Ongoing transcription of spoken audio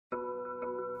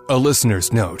A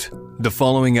listener's note. The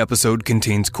following episode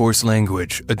contains coarse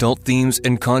language, adult themes,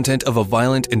 and content of a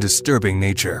violent and disturbing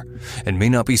nature, and may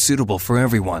not be suitable for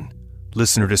everyone.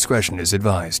 Listener discretion is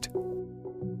advised.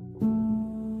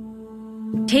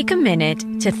 Take a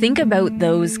minute to think about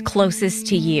those closest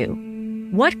to you.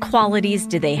 What qualities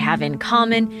do they have in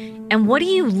common, and what do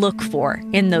you look for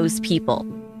in those people?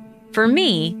 For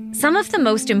me, some of the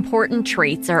most important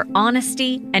traits are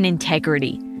honesty and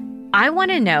integrity. I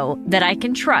want to know that I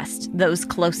can trust those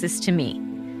closest to me.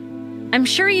 I'm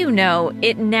sure you know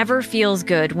it never feels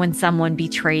good when someone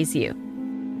betrays you.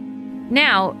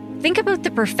 Now, think about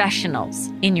the professionals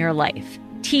in your life: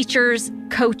 teachers,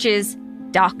 coaches,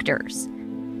 doctors.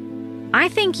 I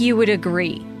think you would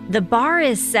agree the bar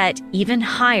is set even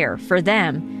higher for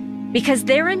them because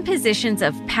they're in positions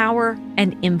of power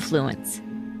and influence.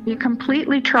 You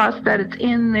completely trust that it's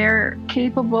in their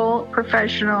capable,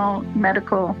 professional,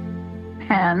 medical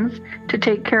hands to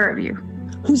take care of you.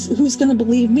 Who's going to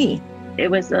believe me?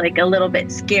 It was like a little bit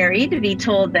scary to be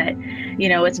told that,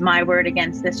 it's my word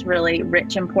against this really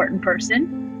rich, important person.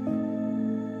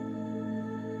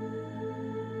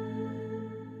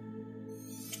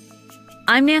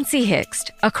 I'm Nancy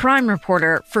Hixt, a crime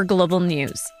reporter for Global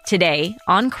News. Today,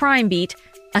 on Crime Beat,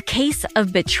 a case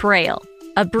of betrayal,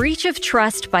 a breach of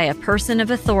trust by a person of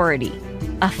authority,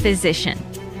 a physician.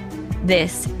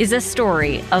 This is a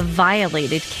story of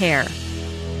violated care.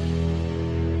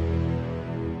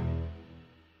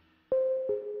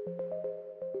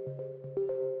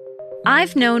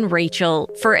 I've known Rachel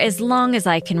for as long as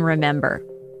I can remember.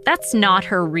 That's not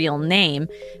her real name,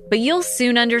 but you'll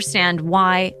soon understand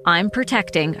why I'm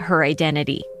protecting her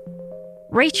identity.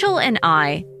 Rachel and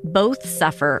I both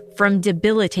suffer from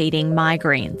debilitating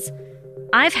migraines.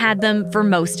 I've had them for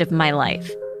most of my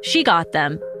life. She got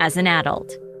them as an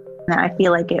adult. And I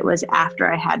feel like it was after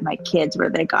I had my kids where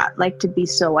they got to be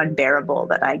so unbearable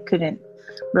that I couldn't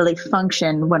really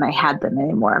function when I had them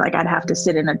anymore. Like I'd have to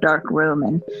sit in a dark room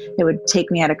and it would take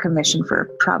me out of commission for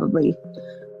probably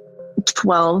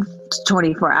 12 to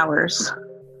 24 hours.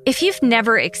 If you've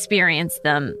never experienced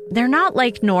them, they're not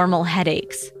like normal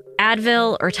headaches.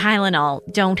 Advil or Tylenol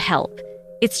don't help.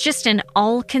 It's just an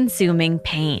all-consuming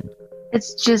pain.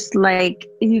 It's just like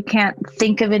you can't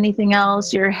think of anything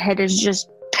else. Your head is just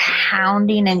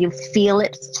pounding and you feel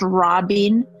it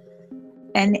throbbing.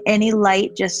 And any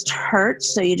light just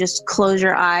hurts, so you just close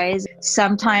your eyes.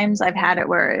 Sometimes I've had it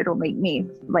where it'll make me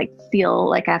feel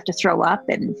like I have to throw up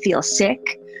and feel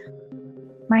sick.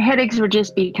 My headaches were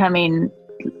just becoming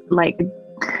like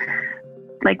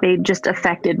they just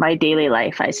affected my daily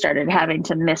life. I started having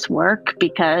to miss work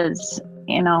because,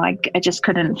 I just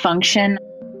couldn't function.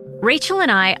 Rachel and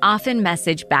I often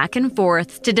message back and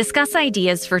forth to discuss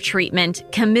ideas for treatment,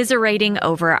 commiserating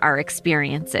over our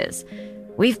experiences.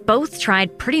 We've both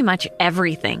tried pretty much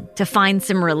everything to find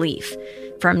some relief,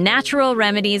 from natural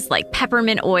remedies like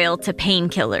peppermint oil to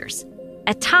painkillers.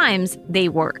 At times, they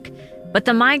work, but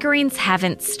the migraines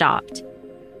haven't stopped.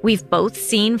 We've both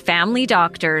seen family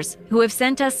doctors who have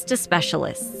sent us to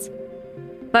specialists.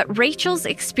 But Rachel's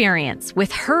experience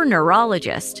with her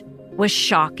neurologist was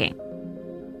shocking.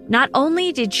 Not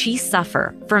only did she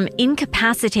suffer from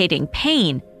incapacitating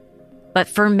pain, but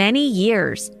for many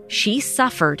years, she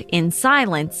suffered in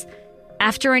silence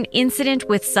after an incident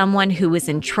with someone who was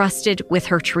entrusted with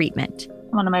her treatment.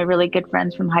 One of my really good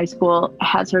friends from high school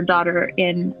has her daughter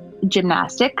in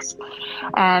gymnastics,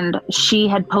 and she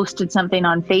had posted something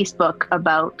on Facebook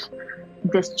about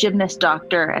this gymnast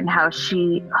doctor and how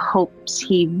she hopes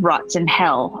he rots in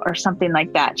hell or something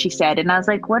like that, she said. And I was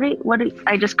like,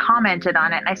 I just commented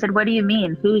on it. And I said, what do you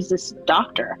mean? Who's this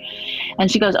doctor?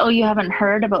 And she goes, oh, you haven't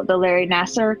heard about the Larry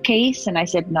Nassar case? And I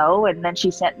said, no. And then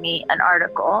she sent me an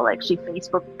article, she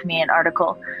Facebooked me an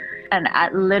article. And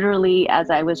literally, as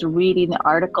I was reading the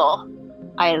article,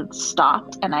 I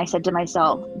stopped and I said to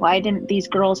myself, why didn't these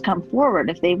girls come forward?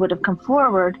 If they would have come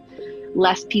forward,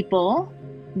 less people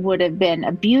would have been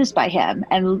abused by him.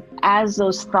 And as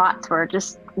those thoughts were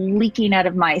just leaking out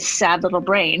of my sad little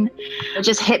brain, it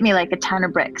just hit me like a ton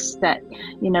of bricks that,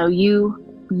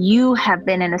 you have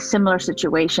been in a similar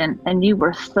situation and you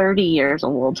were 30 years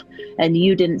old and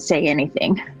you didn't say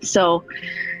anything. So,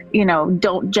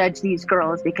 don't judge these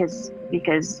girls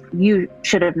because you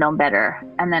should have known better.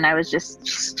 And then I was just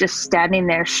standing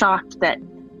there shocked that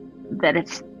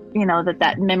it's,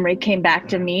 that memory came back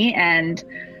to me and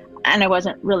I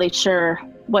wasn't really sure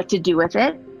what to do with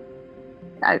it.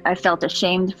 I felt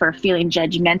ashamed for feeling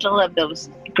judgmental of those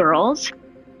girls.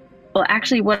 Well,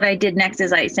 actually, what I did next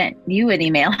is I sent you an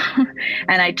email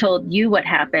and I told you what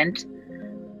happened.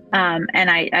 And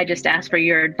I just asked for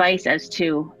your advice as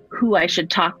to who I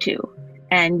should talk to.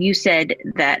 And you said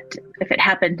that if it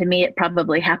happened to me, it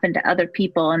probably happened to other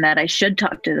people and that I should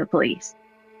talk to the police.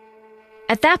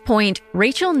 At that point,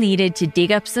 Rachel needed to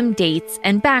dig up some dates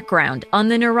and background on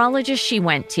the neurologist she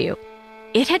went to.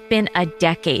 It had been a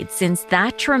decade since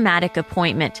that traumatic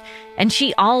appointment, and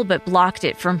she all but blocked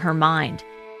it from her mind.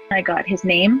 I got his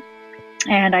name,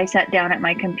 and I sat down at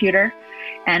my computer,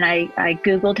 and I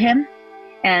Googled him.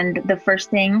 And the first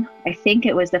thing, I think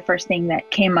it was the first thing that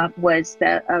came up was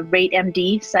the Rate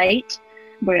MD site,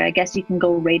 where I guess you can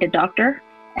go rate a doctor.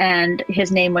 And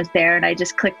his name was there, and I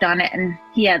just clicked on it, and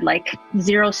he had like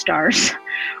 0 stars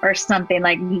or something,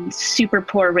 like super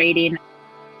poor rating.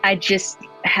 I just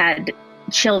had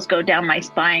chills go down my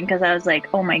spine because I was like,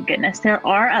 oh my goodness, there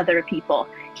are other people.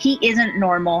 He isn't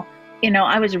normal.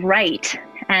 I was right.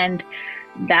 And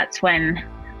that's when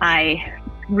I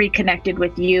reconnected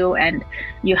with you, and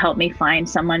you helped me find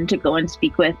someone to go and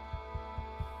speak with.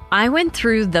 I went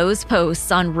through those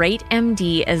posts on Rate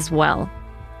MD as well.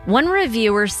 One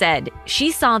reviewer said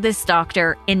she saw this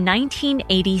doctor in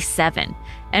 1987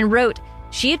 and wrote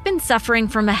she had been suffering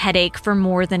from a headache for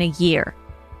more than a year.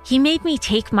 He made me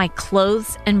take my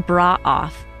clothes and bra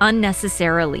off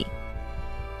unnecessarily.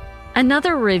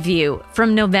 Another review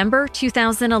from November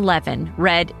 2011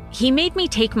 read, he made me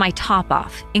take my top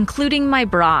off, including my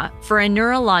bra, for a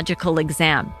neurological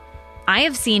exam. I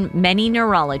have seen many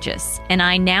neurologists, and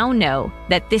I now know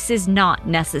that this is not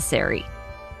necessary.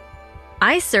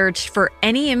 I searched for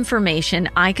any information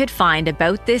I could find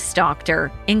about this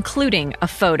doctor, including a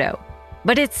photo.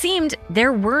 But it seemed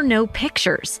there were no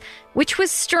pictures, which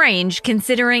was strange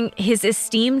considering his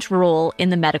esteemed role in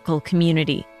the medical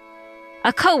community.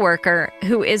 A coworker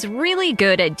who is really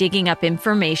good at digging up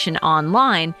information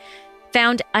online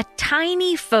found a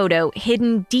tiny photo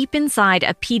hidden deep inside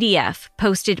a PDF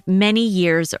posted many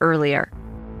years earlier.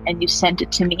 And you sent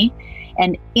it to me,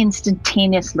 and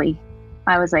instantaneously,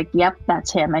 I was like, yep,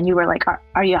 that's him. And you were like,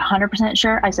 are you 100%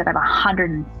 sure? I said, I'm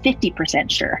 150%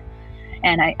 sure.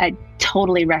 And I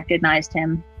totally recognized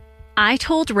him. I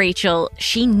told Rachel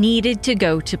she needed to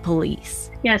go to police.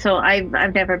 Yeah, so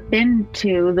I've never been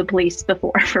to the police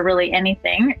before for really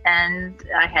anything. And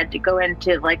I had to go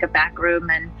into like a back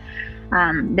room,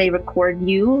 and they record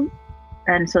you.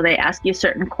 And so they ask you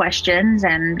certain questions,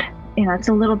 and, it's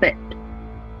a little bit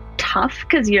tough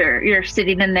because you're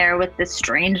sitting in there with this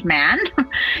strange man,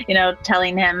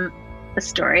 telling him a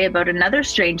story about another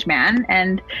strange man.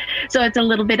 And so it's a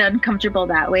little bit uncomfortable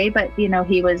that way, but he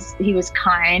was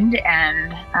kind,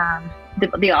 and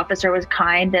the officer was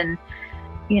kind, and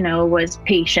was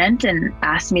patient and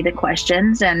asked me the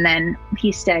questions. And then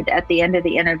he said at the end of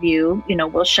the interview,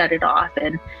 we'll shut it off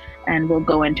and we'll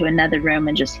go into another room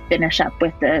and just finish up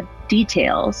with the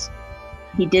details.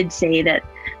 He did say that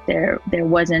there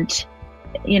wasn't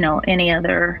any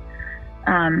other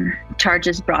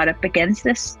charges brought up against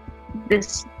this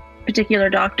particular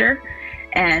doctor,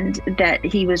 and that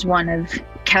he was one of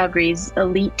Calgary's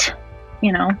elite,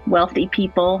 wealthy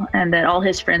people, and that all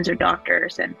his friends are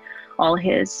doctors and all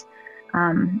his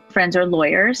friends are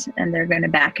lawyers, and they're going to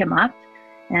back him up.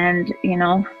 And,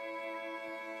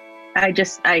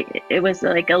 it was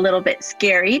like a little bit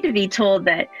scary to be told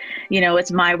that,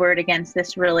 it's my word against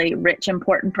this really rich,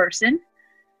 important person.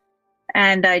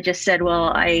 And I just said,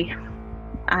 well,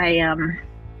 I'm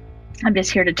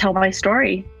just here to tell my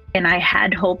story. And I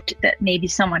had hoped that maybe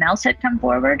someone else had come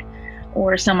forward,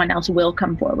 or someone else will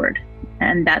come forward.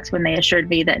 And that's when they assured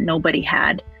me that nobody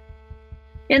had.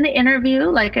 In the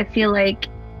interview, I feel like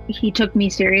he took me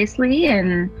seriously,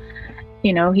 and,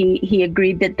 he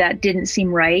agreed that didn't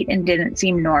seem right and didn't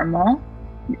seem normal.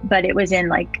 But it was in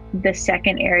the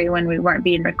second area when we weren't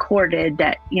being recorded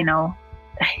that,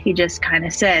 he just kind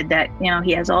of said that,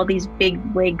 he has all these big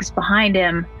wigs behind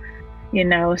him,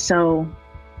 so,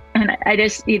 and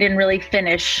he didn't really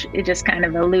finish. It just kind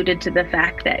of alluded to the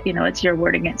fact that, it's your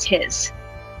word against his.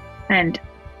 And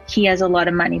he has a lot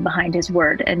of money behind his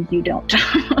word, and you don't.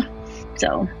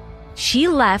 So she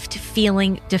left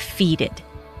feeling defeated.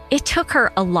 It took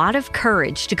her a lot of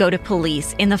courage to go to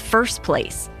police in the first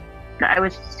place. I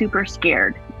was super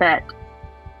scared that,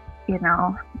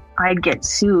 I'd get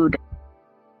sued.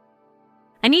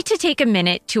 I need to take a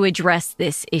minute to address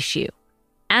this issue.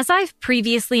 As I've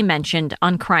previously mentioned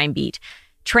on Crime Beat,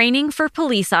 training for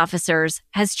police officers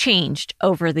has changed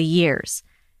over the years.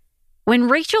 When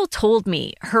Rachel told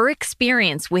me her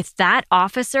experience with that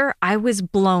officer, I was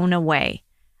blown away.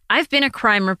 I've been a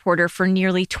crime reporter for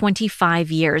nearly 25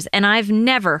 years, and I've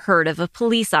never heard of a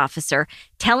police officer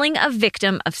telling a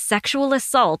victim of sexual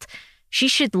assault she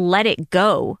should let it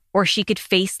go or she could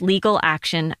face legal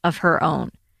action of her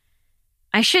own.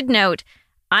 I should note,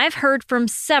 I've heard from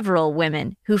several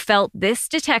women who felt this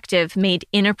detective made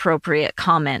inappropriate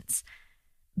comments.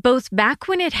 Both back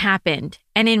when it happened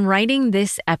and in writing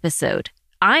this episode,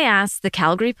 I asked the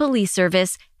Calgary Police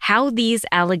Service how these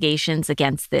allegations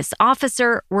against this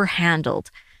officer were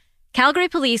handled. Calgary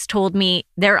Police told me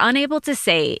they're unable to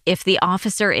say if the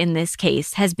officer in this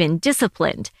case has been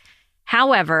disciplined.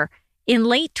 However, in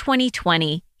late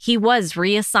 2020, he was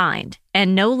reassigned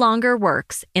and no longer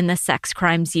works in the sex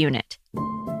crimes unit.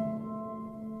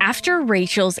 After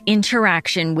Rachel's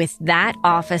interaction with that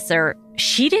officer,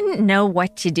 she didn't know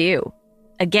what to do.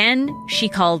 Again, she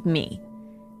called me.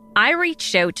 I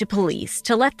reached out to police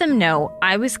to let them know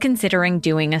I was considering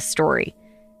doing a story.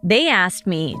 They asked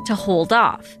me to hold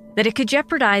off, that it could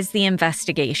jeopardize the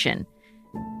investigation.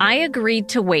 I agreed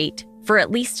to wait for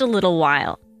at least a little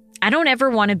while. I don't ever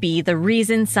want to be the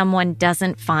reason someone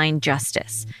doesn't find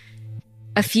justice.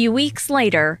 A few weeks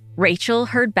later, Rachel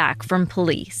heard back from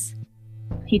police.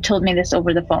 He told me this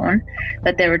over the phone,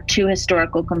 that there were 2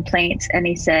 historical complaints, and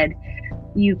he said,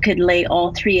 you could lay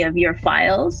all 3 of your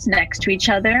files next to each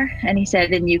other, and he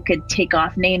said, and you could take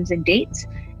off names and dates,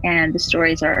 and the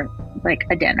stories are like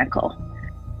identical.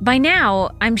 By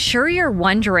now, I'm sure you're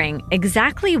wondering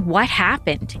exactly what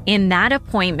happened in that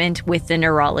appointment with the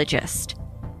neurologist.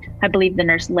 I believe the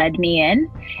nurse led me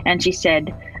in, and she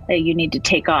said, you need to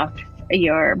take off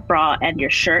your bra and your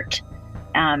shirt,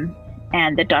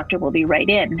 and the doctor will be right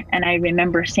in. And I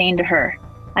remember saying to her,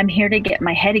 I'm here to get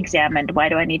my head examined. Why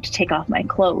do I need to take off my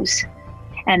clothes?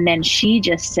 And then she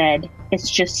just said,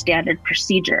 it's just standard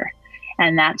procedure.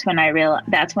 And that's when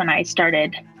I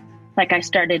started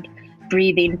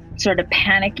breathing sort of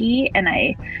panicky. And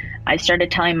I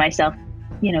started telling myself,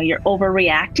 you're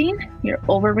overreacting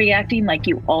like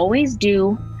you always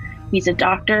do. He's a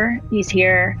doctor, he's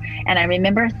here. And I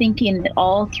remember thinking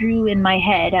all through in my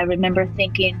head, I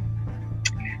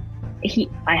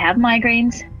have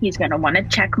migraines. He's going to want to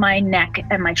check my neck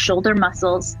and my shoulder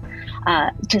muscles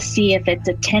to see if it's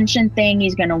a tension thing.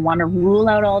 He's going to want to rule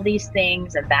out all these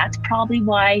things. And that's probably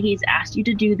why he's asked you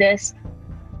to do this.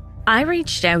 I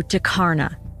reached out to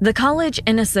CARNA, the College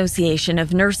and Association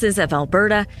of Nurses of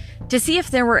Alberta, to see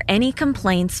if there were any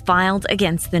complaints filed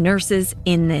against the nurses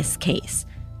in this case.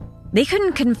 They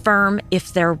couldn't confirm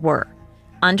if there were.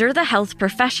 Under the Health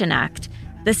Profession Act,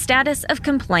 the status of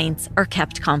complaints are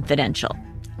kept confidential.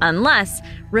 Unless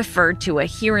referred to a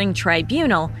hearing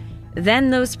tribunal, then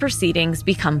those proceedings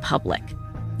become public.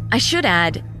 I should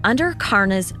add, under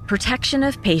CARNA's Protection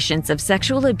of Patients of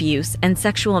Sexual Abuse and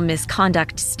Sexual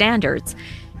Misconduct standards,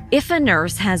 if a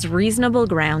nurse has reasonable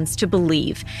grounds to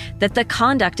believe that the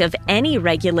conduct of any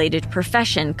regulated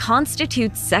profession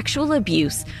constitutes sexual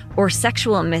abuse or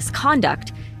sexual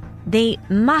misconduct, they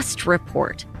must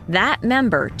report that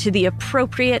member to the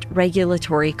appropriate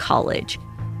regulatory college.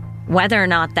 Whether or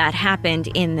not that happened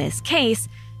in this case,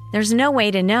 there's no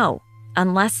way to know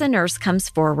unless a nurse comes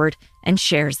forward and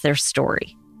shares their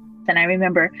story. And I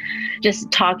remember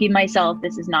just talking myself,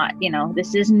 this is not,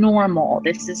 this is normal.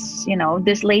 This is,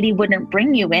 this lady wouldn't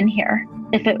bring you in here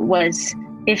if it wasn't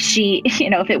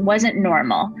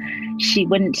normal. She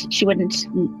wouldn't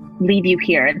leave you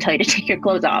here and tell you to take your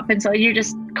clothes off. And so you're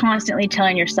just constantly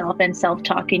telling yourself and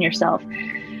self-talking yourself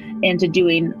into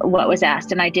doing what was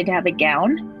asked. And I did have a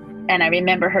gown, and I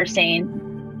remember her saying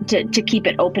to keep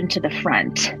it open to the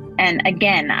front. And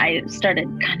again, I started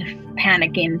kind of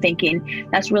panicking, thinking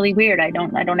that's really weird. I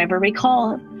don't ever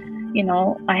recall,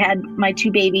 I had my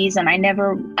 2 babies and I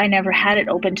never had it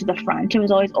open to the front. It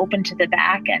was always open to the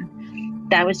back. And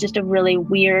that was just a really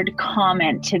weird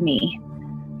comment to me.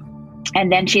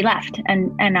 And then she left,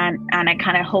 and I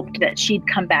kind of hoped that she'd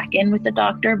come back in with the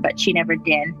doctor, but she never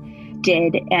did.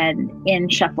 And in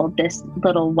shuffled this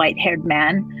little white-haired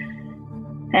man,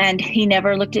 and he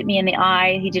never looked at me in the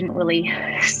eye. He didn't really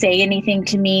say anything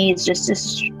to me. It's just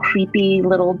this creepy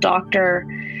little doctor,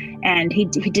 and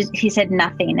he said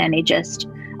nothing. And he just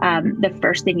the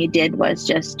first thing he did was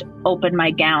just open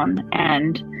my gown,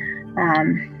 and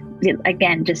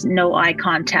again, just no eye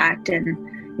contact. And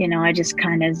I just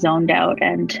kind of zoned out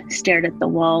and stared at the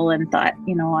wall and thought,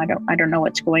 I don't know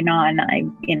what's going on. I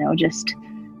just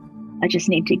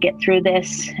need to get through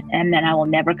this, and then I will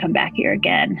never come back here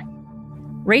again.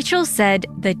 Rachel said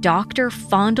the doctor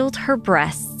fondled her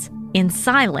breasts in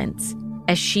silence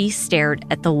as she stared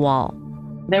at the wall.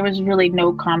 There was really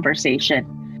no conversation,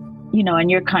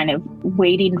 and you're kind of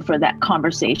waiting for that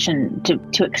conversation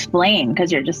to explain,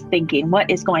 because you're just thinking, what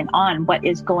is going on? What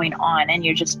is going on? And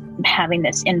you're just having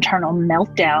this internal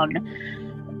meltdown,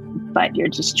 but you're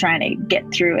just trying to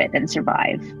get through it and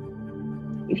survive.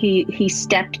 He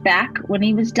stepped back when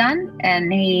he was done,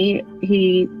 and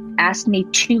he asked me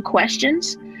 2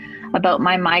 questions about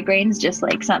my migraines, just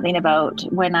like something about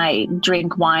when I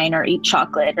drink wine or eat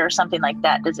chocolate or something like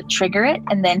that, does it trigger it?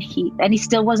 And then he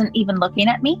still wasn't even looking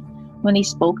at me when he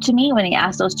spoke to me, when he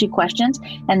asked those 2 questions,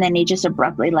 and then he just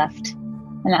abruptly left.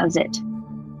 And that was it.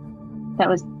 That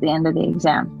was the end of the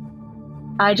exam.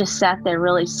 I just sat there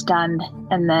really stunned.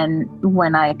 And then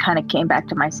when I kind of came back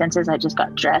to my senses, I just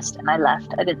got dressed and I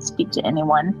left. I didn't speak to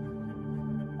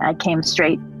anyone. I came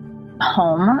straight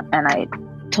home and I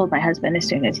told my husband as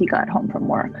soon as he got home from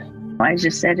work. I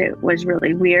just said it was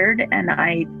really weird and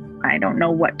I don't know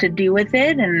what to do with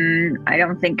it, and I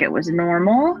don't think it was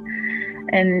normal.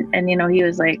 And you know, he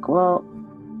was like, well,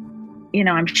 you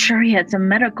know, I'm sure he had some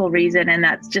medical reason. And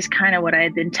that's just kind of what I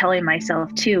had been telling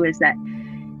myself too, is that,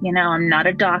 you know, I'm not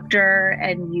a doctor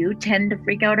and you tend to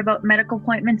freak out about medical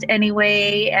appointments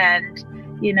anyway. And,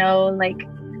 you know, like,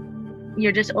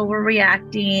 you're just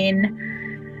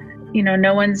overreacting. You know,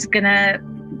 no one's gonna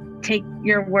take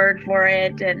your word for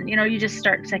it. And, you know, you just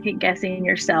start second guessing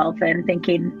yourself and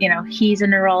thinking, you know, he's a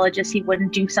neurologist, he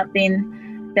wouldn't do something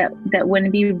that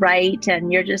wouldn't be right.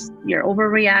 And you're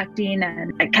overreacting.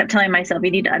 And I kept telling myself,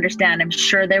 you need to understand, I'm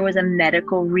sure there was a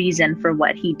medical reason for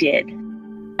what he did.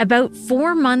 About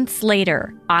 4 months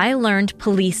later, I learned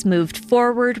police moved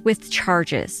forward with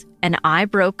charges, and I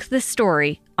broke the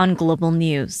story on Global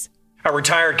News. A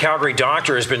retired Calgary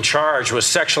doctor has been charged with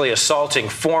sexually assaulting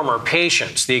former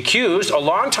patients. The accused, a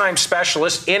longtime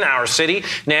specialist in our city,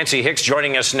 Nancy Hicks,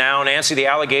 joining us now. Nancy, the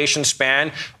allegations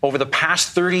span over the past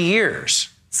 30 years.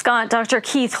 Scott, Dr.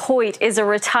 Keith Hoyte is a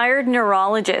retired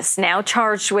neurologist now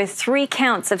charged with 3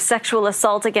 counts of sexual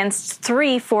assault against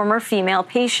 3 former female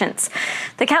patients.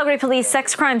 The Calgary Police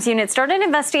Sex Crimes Unit started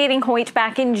investigating Hoyte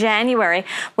back in January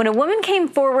when a woman came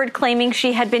forward claiming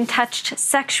she had been touched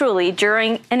sexually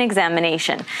during an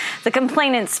examination. The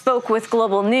complainant spoke with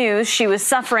Global News. She was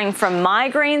suffering from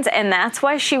migraines, and that's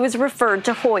why she was referred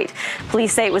to Hoyte.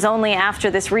 Police say it was only after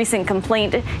this recent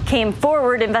complaint came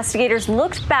forward, investigators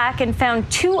looked back and found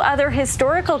 2 other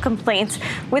historical complaints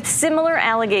with similar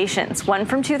allegations, one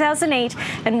from 2008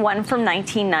 and one from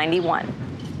 1991.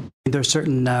 There are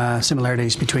certain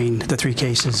similarities between the 3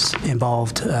 cases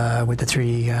involved with the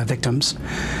 3 victims.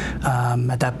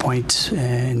 At that point,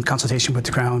 in consultation with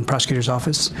the Crown Prosecutor's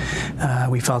Office,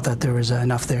 we felt that there was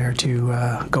enough there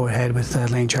to go ahead with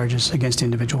laying charges against the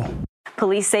individual.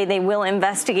 Police say they will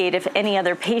investigate if any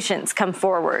other patients come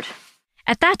forward.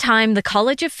 At that time, the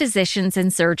College of Physicians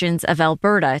and Surgeons of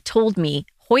Alberta told me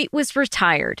Hoyte was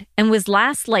retired and was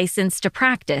last licensed to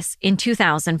practice in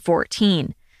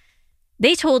 2014.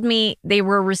 They told me they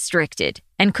were restricted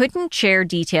and couldn't share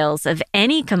details of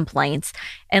any complaints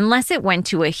unless it went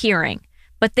to a hearing,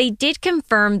 but they did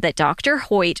confirm that Dr.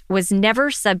 Hoyte was never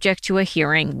subject to a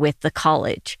hearing with the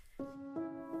college.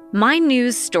 My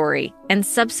news story and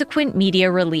subsequent media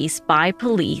release by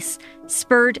police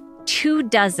spurred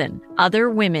 24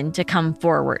 other women to come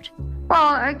forward.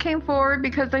 Well, I came forward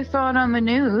because I saw it on the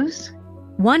news.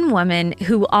 One woman,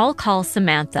 who I'll call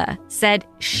Samantha, said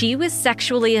she was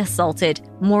sexually assaulted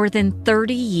more than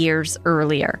 30 years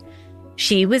earlier.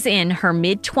 She was in her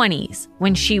mid-20s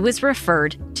when she was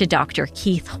referred to Dr.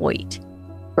 Keith Hoyte.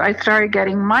 I started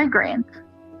getting migraines.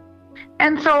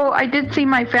 And so I did see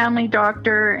my family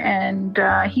doctor, and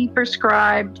he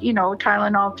prescribed,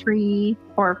 Tylenol 3,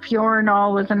 or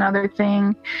Fiorinol was another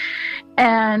thing.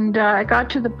 And I got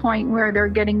to the point where they're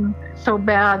getting so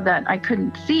bad that I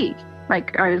couldn't see,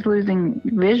 like I was losing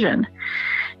vision.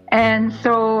 And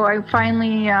so I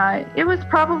finally, it was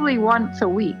probably once a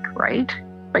week, right?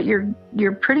 But you're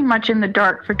pretty much in the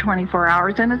dark for 24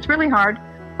 hours, and it's really hard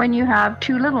when you have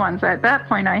 2 little ones. At that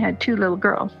point, I had 2 little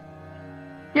girls.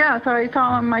 Yeah, so I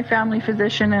saw my family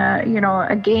physician,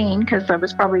 again, because that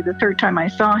was probably the 3rd time I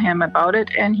saw him about it,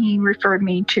 and he referred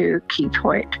me to Keith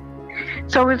Hoyte.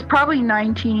 So it was probably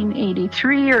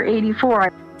 1983 or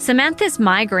 84. Samantha's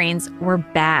migraines were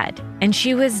bad, and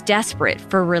she was desperate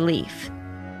for relief.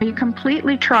 You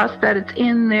completely trust that it's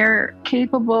in their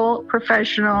capable,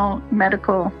 professional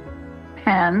medical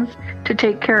hands to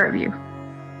take care of you.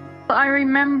 I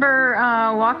remember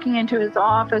walking into his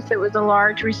office. It was a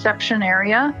large reception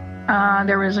area.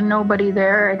 There was nobody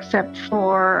there except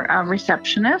for a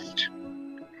receptionist.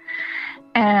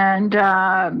 And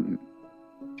I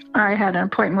had an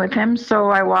appointment with him, so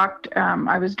I walked,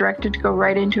 I was directed to go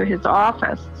right into his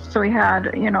office. So he had,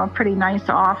 a pretty nice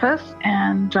office,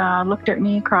 and looked at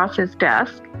me across his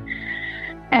desk.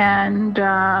 And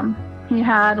he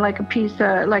had like a piece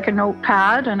of, like a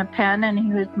notepad and a pen, and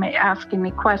he was asking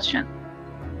me questions.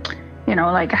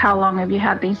 Like, how long have you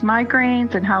had these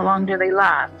migraines and how long do they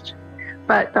last?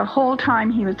 But the whole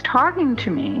time he was talking to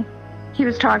me, he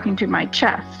was talking to my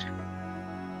chest.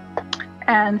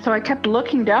 And so I kept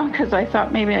looking down because I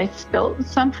thought maybe I spilled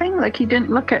something. Like, he didn't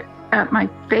look at my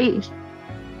face.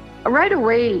 Right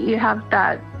away, you have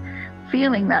that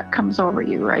feeling that comes over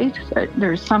you, right? That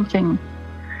there's something,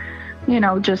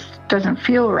 just doesn't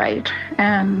feel right.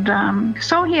 And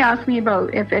so he asked me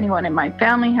about if anyone in my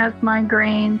family has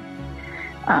migraines,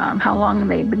 how long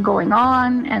they've been going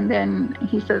on. And then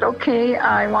he said, okay,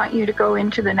 I want you to go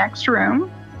into the next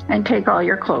room and take all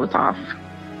your clothes off.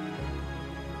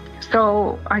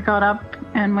 So I got up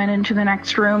and went into the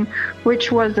next room,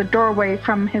 which was a doorway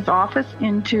from his office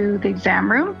into the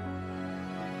exam room.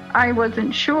 I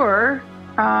wasn't sure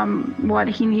what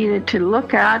he needed to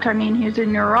look at. I mean, he's a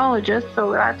neurologist,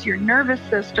 so that's your nervous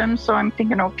system. So I'm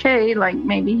thinking, okay, like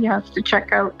maybe he has to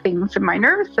check out things in my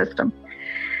nervous system.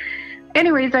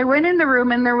 Anyways, I went in the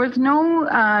room and there was no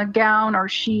gown or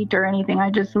sheet or anything. I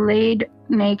just laid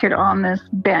naked on this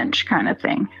bench kind of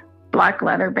thing, black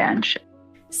leather bench.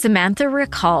 Samantha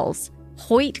recalls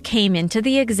Hoyte came into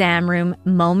the exam room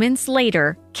moments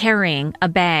later carrying a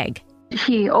bag.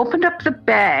 He opened up the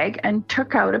bag and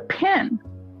took out a pin.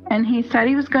 And he said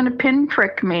he was going to pin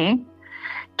prick me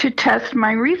to test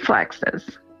my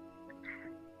reflexes.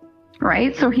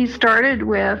 Right? So he started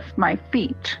with my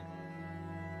feet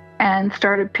and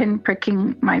started pin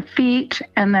pricking my feet,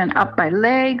 and then up my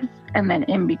legs, and then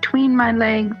in between my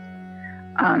legs,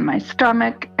 on my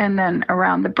stomach, and then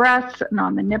around the breasts and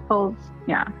on the nipples.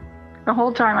 Yeah. The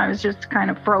whole time I was just kind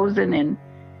of frozen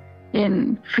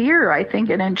in fear, I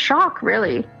think, and in shock,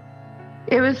 really.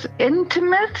 It was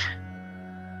intimate.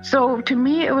 So to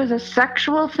me, it was a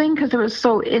sexual thing because it was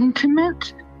so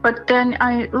intimate. But then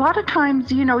a lot of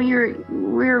times,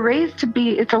 we're raised to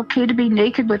be, it's okay to be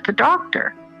naked with the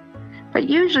doctor. But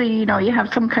usually, you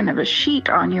have some kind of a sheet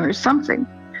on you or something.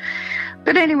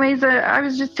 But anyways, I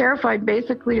was just terrified,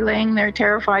 basically laying there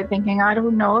terrified, thinking, I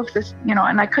don't know if this,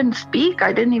 and I couldn't speak.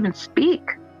 I didn't even speak.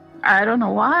 I don't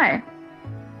know why.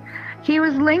 He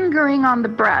was lingering on the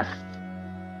breasts.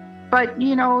 But,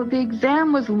 the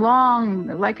exam was long.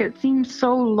 Like, it seemed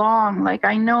so long. Like,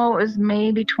 I know it was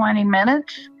maybe 20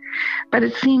 minutes, but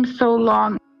it seemed so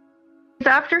long.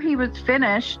 After he was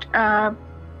finished,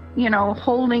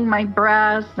 holding my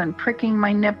breasts and pricking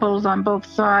my nipples on both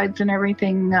sides and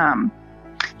everything,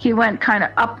 he went kind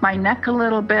of up my neck a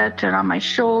little bit and on my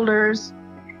shoulders.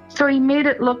 So he made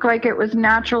it look like it was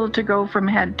natural to go from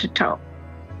head to toe,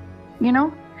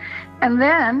 And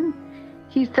then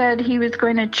he said he was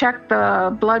going to check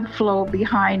the blood flow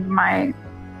behind my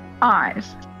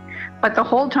eyes. But the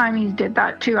whole time he did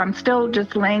that too, I'm still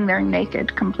just laying there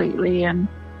naked completely. And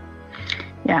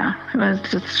yeah, it was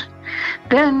just...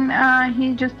 Then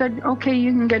he just said, okay,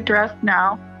 you can get dressed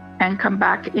now and come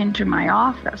back into my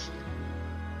office.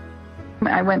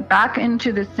 I went back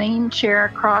into the same chair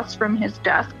across from his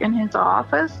desk in his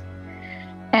office,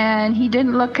 and he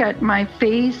didn't look at my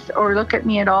face or look at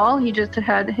me at all. He just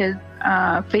had his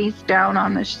face down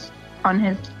on this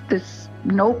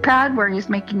notepad where he's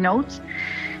making notes.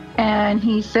 And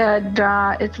he said,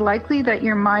 it's likely that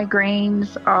your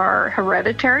migraines are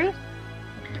hereditary,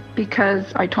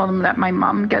 because I told him that my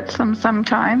mom gets them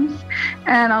sometimes,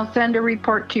 and I'll send a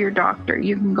report to your doctor.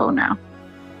 You can go now.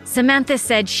 Samantha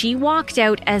said she walked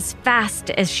out as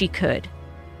fast as she could.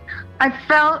 I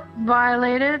felt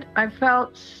violated. I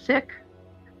felt sick,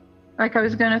 like I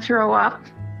was going to throw up.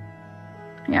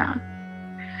 Yeah.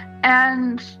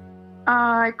 And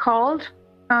I called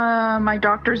my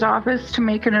doctor's office to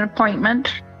make an appointment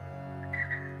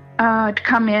to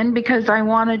come in, because I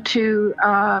wanted to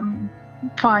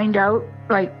find out,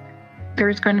 like,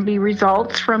 there's going to be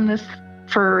results from this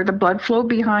for the blood flow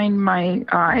behind my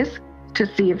eyes to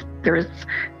see if there's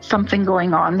something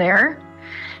going on there.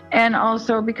 And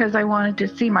also because I wanted to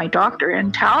see my doctor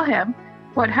and tell him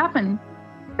what happened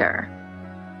there.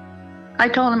 I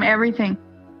told him everything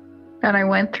that I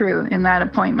went through in that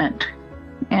appointment.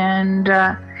 And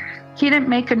he didn't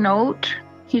make a note.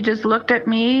 He just looked at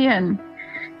me and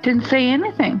didn't say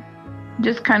anything.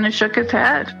 Just kind of shook his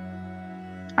head.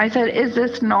 I said, is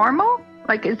this normal?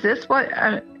 Like, is this what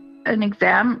an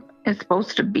exam is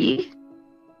supposed to be?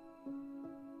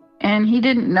 And he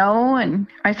didn't know. And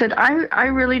I said, I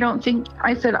really don't think,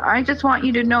 I said, I just want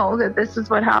you to know that this is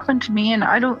what happened to me, and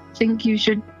I don't think you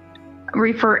should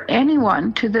refer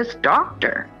anyone to this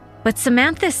doctor. But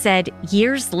Samantha said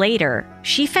years later,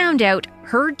 she found out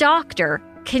her doctor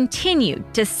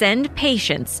continued to send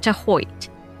patients to Hoyte.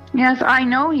 Yes, I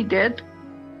know he did,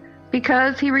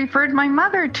 because he referred my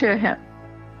mother to him.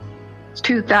 It's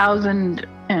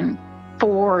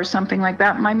 2004 or something like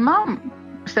that. My mom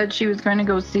said she was going to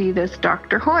go see this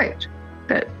Dr. Hoyte,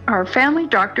 that our family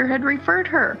doctor had referred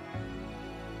her.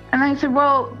 And I said,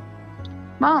 well,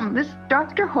 Mom, this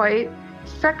Dr. Hoyte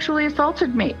sexually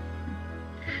assaulted me.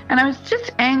 And I was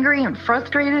just angry and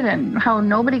frustrated and how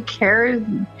nobody cares.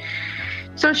 And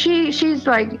so she's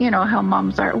like, you know, how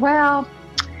moms are. Well,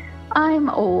 I'm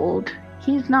old.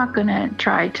 He's not going to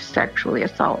try to sexually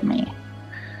assault me.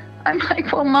 I'm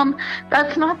like, well, Mom,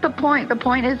 that's not the point. The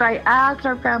point is I asked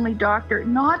our family doctor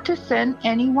not to send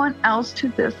anyone else to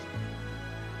this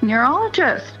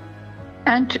neurologist.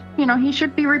 And, you know, he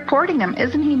should be reporting him.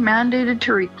 Isn't he mandated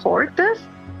to report this?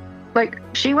 Like,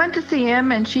 she went to see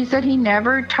him and she said he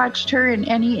never touched her in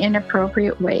any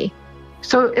inappropriate way.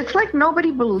 So it's like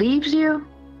nobody believes you,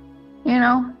 you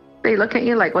know? They look at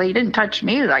you like, well, you didn't touch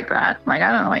me like that. Like,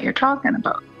 I don't know what you're talking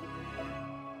about.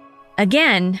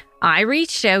 Again, I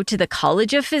reached out to the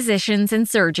College of Physicians and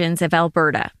Surgeons of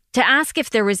Alberta to ask if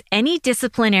there was any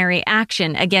disciplinary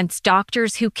action against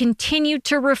doctors who continued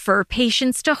to refer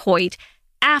patients to Hoyte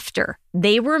after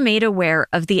they were made aware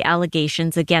of the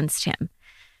allegations against him.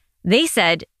 They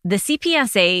said the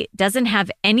CPSA doesn't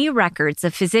have any records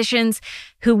of physicians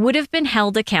who would have been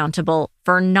held accountable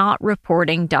for not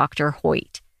reporting Dr.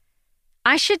 Hoyte.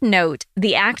 I should note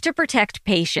the Act to Protect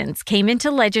Patients came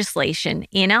into legislation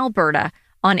in Alberta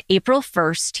on April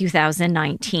 1st,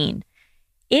 2019.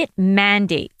 It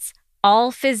mandates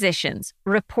all physicians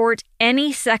report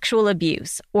any sexual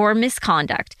abuse or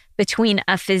misconduct between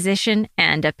a physician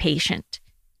and a patient.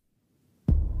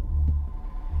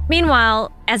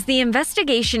 Meanwhile, as the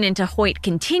investigation into Hoyte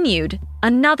continued,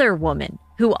 another woman,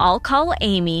 who I'll call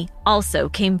Amy, also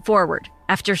came forward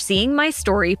after seeing my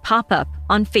story pop up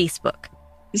on Facebook.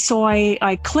 So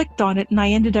I clicked on it and I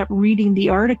ended up reading the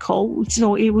article.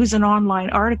 So it was an online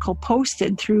article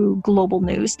posted through Global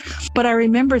News. But I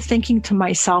remember thinking to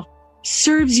myself,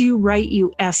 serves you right,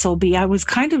 you SOB. I was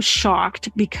kind of shocked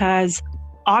because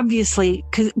obviously,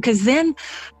 because then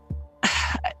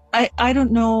I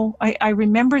don't know. I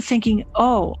remember thinking,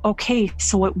 oh, okay,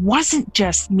 so it wasn't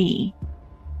just me.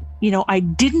 You know, I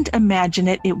didn't imagine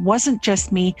it. It wasn't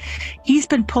just me. He's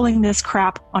been pulling this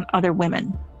crap on other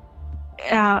women.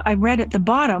 I read at the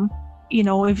bottom, you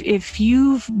know, if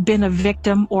you've been a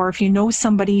victim or if you know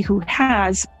somebody who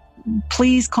has,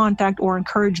 please contact or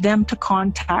encourage them to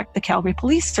contact the Calgary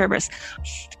Police Service.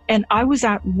 And I was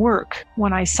at work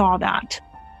when I saw that.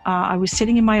 I was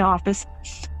sitting in my office.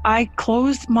 I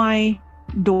closed my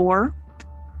door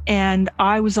and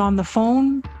I was on the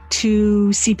phone to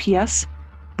CPS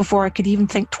before I could even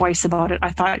think twice about it.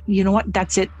 I thought, you know what,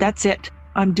 that's it.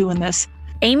 I'm doing this.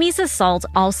 Amy's assault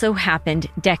also happened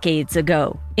decades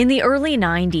ago, in the early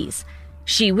 90s.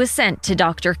 She was sent to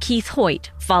Dr. Keith Hoyte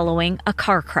following a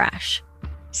car crash.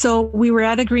 So we were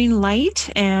at a green light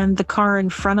and the car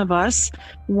in front of us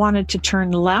wanted to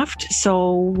turn left.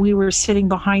 So we were sitting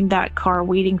behind that car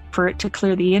waiting for it to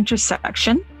clear the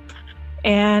intersection.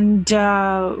 And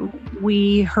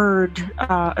we heard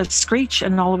a screech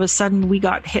and all of a sudden we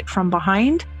got hit from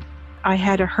behind. I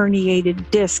had a herniated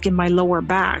disc in my lower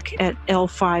back at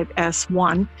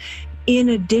L5S1, in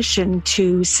addition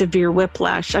to severe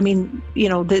whiplash. I mean, you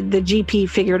know, the GP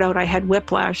figured out I had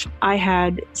whiplash. I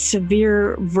had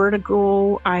severe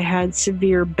vertigo. I had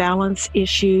severe balance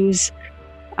issues.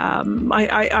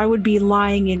 I would be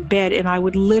lying in bed and I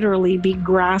would literally be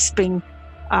grasping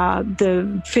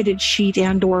the fitted sheet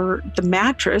and or the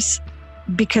mattress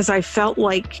because I felt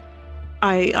like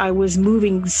I was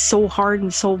moving so hard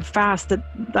and so fast that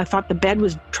I thought the bed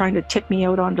was trying to tip me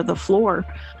out onto the floor.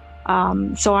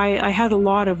 So I had a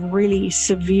lot of really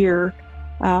severe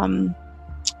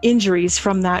injuries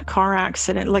from that car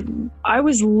accident. Like, I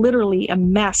was literally a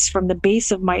mess from the base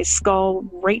of my skull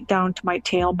right down to my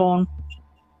tailbone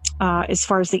as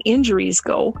far as the injuries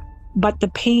go, but the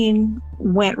pain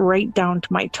went right down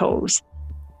to my toes.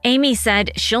 Amy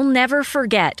said she'll never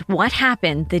forget what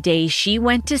happened the day she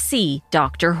went to see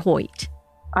Dr. Hoyte.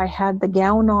 I had the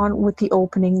gown on with the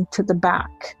opening to the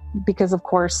back because, of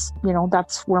course, you know,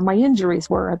 that's where my injuries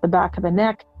were, at the back of the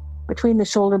neck, between the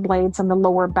shoulder blades and the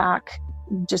lower back,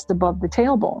 just above the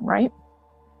tailbone, right?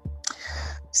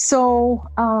 So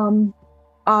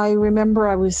I remember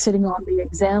I was sitting on the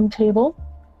exam table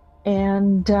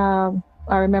and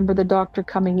I remember the doctor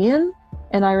coming in.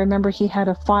 And I remember he had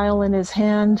a file in his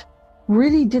hand,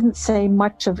 really didn't say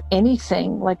much of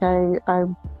anything. Like I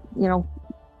you know,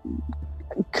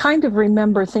 kind of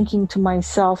remember thinking to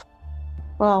myself,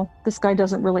 well, this guy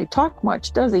doesn't really talk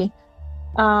much, does he?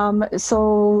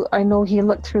 So I know he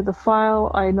looked through the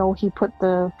file. I know he put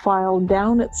the file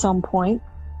down at some point.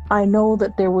 I know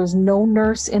that there was no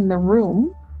nurse in the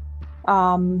room.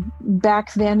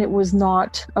 Back then, it was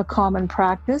not a common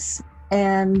practice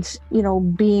And,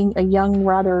 being a young,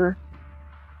 rather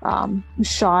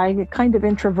shy, kind of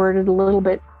introverted, a little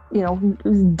bit,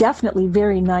 definitely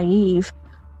very naive,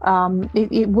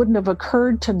 it wouldn't have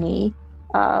occurred to me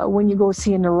when you go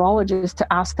see a neurologist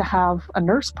to ask to have a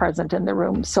nurse present in the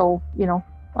room. So,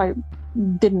 I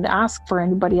didn't ask for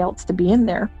anybody else to be in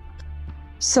there.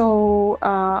 So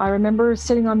I remember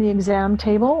sitting on the exam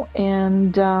table,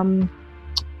 and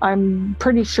I'm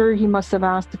pretty sure he must have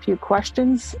asked a few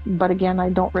questions, but again, I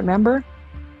don't remember.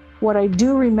 What I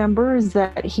do remember is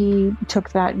that he took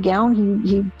that gown,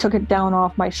 he took it down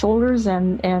off my shoulders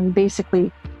and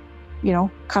basically,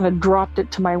 kind of dropped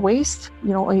it to my waist,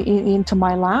 into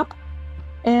my lap.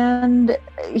 And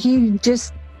he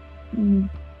just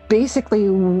basically,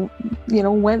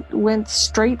 went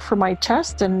straight for my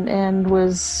chest and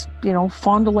was,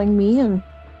 fondling me and,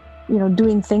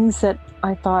 doing things that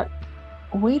I thought,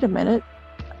 wait a minute,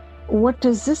 what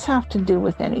does this have to do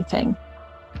with anything?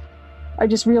 I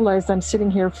just realized I'm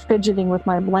sitting here fidgeting with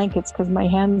my blankets because my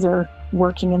hands are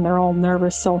working and they're all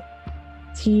nervous. So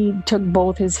he took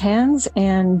both his hands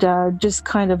and just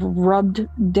kind of rubbed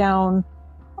down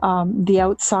the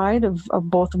outside of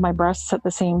both of my breasts at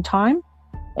the same time.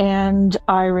 And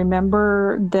I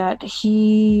remember that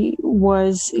he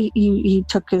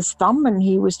took his thumb and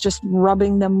he was just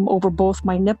rubbing them over both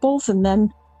my nipples, and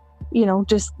then,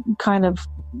 just kind of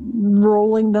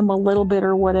rolling them a little bit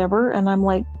or whatever. And I'm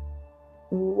like,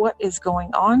 what is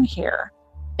going on here?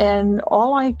 And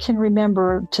all I can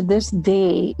remember to this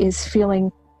day is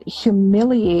feeling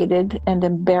humiliated and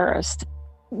embarrassed,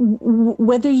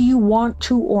 whether you want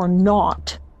to or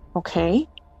not, okay?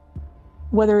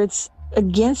 Whether it's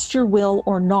against your will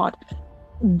or not,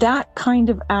 that kind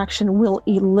of action will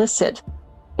elicit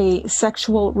a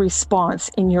sexual response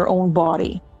in your own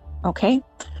body, okay?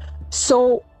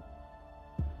 So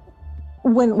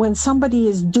when somebody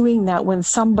is doing that, when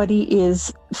somebody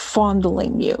is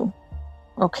fondling you,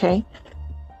 okay,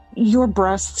 your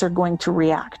breasts are going to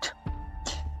react.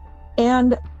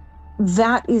 And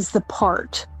that is the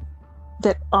part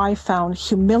that I found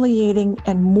humiliating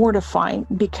and mortifying,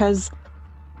 because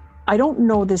I don't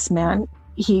know this man.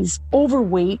 He's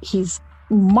overweight. He's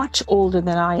much older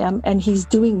than I am. And he's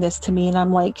doing this to me. And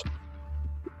I'm like,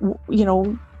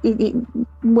 when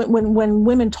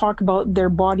women talk about their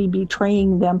body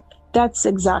betraying them, that's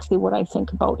exactly what I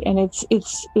think about. And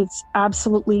it's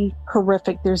absolutely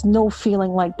horrific. There's no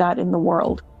feeling like that in the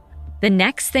world. The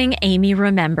next thing Amy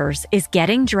remembers is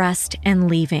getting dressed and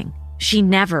leaving. She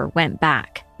never went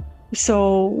back.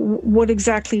 So what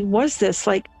exactly was this?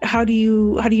 Like, how do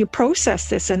you process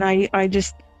this? And I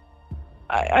guess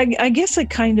I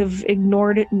kind of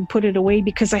ignored it and put it away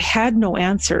because I had no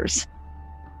answers.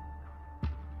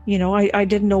 I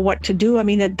didn't know what to do. I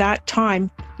mean, at that time,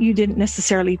 you didn't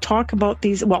necessarily talk about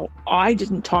these. Well, I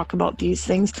didn't talk about these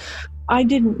things. I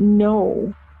didn't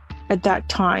know at that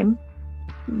time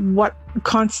what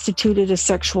constituted a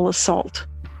sexual assault.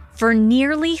 For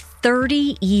nearly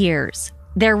 30 years,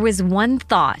 there was one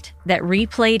thought that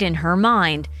replayed in her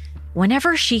mind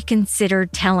whenever she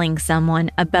considered telling someone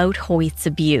about Hoyte's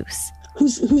abuse.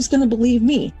 Who's going to believe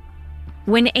me?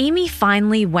 When Amy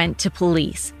finally went to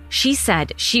police, she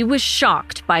said she was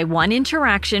shocked by one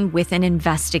interaction with an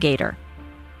investigator.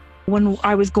 When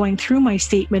I was going through my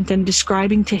statement and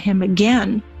describing to him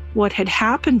again what had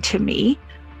happened to me,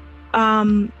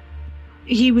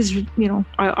 he was,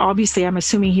 obviously I'm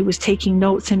assuming he was taking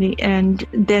notes, and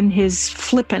then his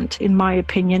flippant, in my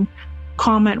opinion,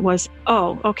 comment was,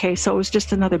 "Oh, okay, so it was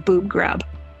just another boob grab."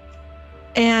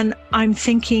 And I'm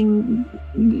thinking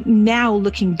now,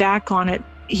 looking back on it,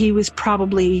 he was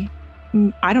probably,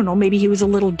 I don't know, maybe he was a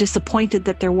little disappointed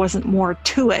that there wasn't more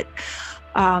to it.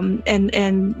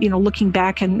 And looking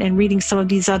back and reading some of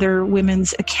these other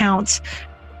women's accounts,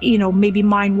 maybe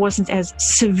mine wasn't as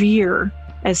severe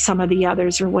as some of the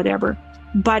others or whatever.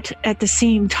 But at the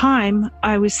same time,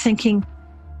 I was thinking,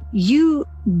 you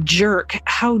jerk,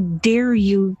 how dare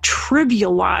you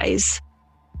trivialize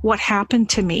what happened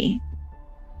to me?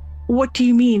 What do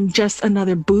you mean, just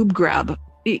another boob grab?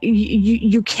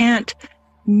 You can't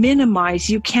minimize,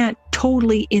 you can't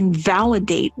totally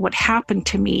invalidate what happened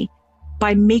to me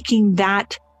by making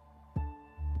that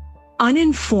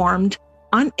uninformed,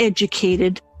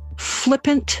 uneducated,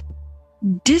 flippant,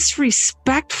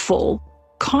 disrespectful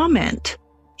comment.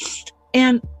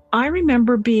 And I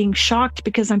remember being shocked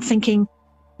because I'm thinking,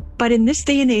 but in this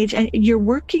day and age, and you're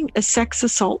working a sex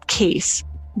assault case,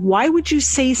 why would you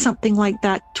say something like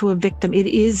that to a victim? It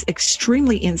is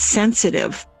extremely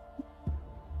insensitive,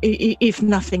 if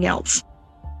nothing else.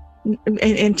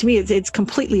 And to me, it's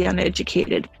completely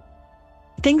uneducated.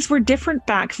 Things were different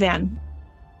back then.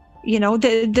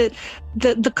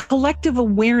 The collective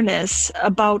awareness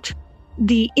about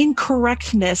the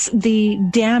incorrectness, the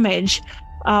damage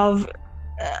of,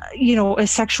 a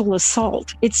sexual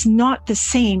assault. It's not the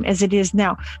same as it is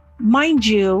now. Mind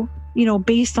you,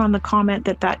 based on the comment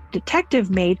that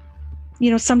detective made,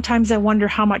 sometimes I wonder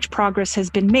how much progress has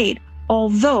been made.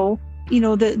 Although,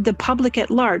 the public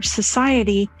at large,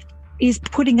 society, is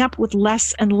putting up with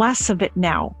less and less of it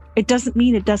now. It doesn't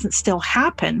mean it doesn't still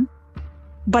happen,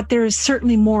 but there is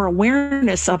certainly more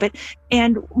awareness of it.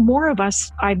 And more of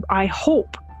us, I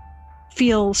hope,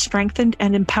 feel strengthened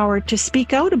and empowered to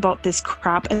speak out about this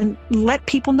crap and let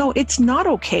people know it's not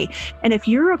okay. And if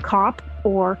you're a cop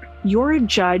or you're a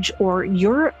judge or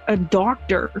you're a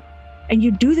doctor and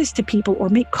you do this to people or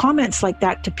make comments like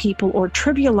that to people or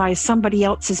trivialize somebody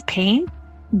else's pain,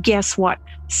 guess what?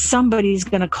 Somebody's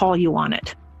going to call you on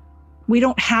it. We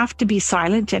don't have to be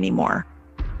silent anymore.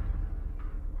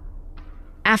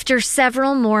 After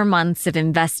several more months of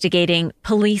investigating,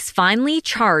 police finally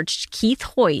charged Keith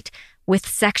Hoyte with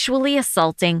sexually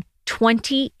assaulting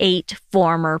 28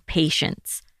 former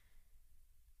patients.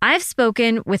 I've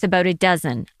spoken with about a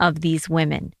dozen of these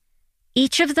women.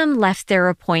 Each of them left their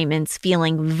appointments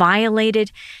feeling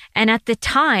violated, and at the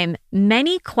time,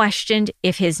 many questioned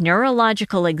if his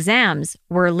neurological exams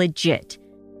were legit.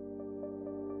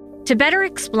 To better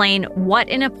explain what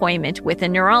an appointment with a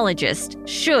neurologist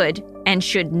should and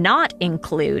should not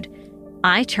include,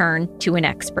 I turn to an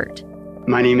expert.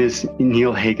 My name is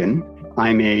Neil Hagan.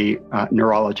 I'm a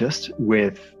neurologist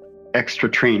with extra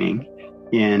training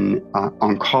in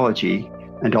oncology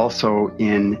and also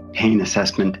in pain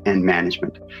assessment and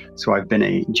management. So I've been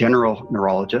a general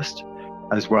neurologist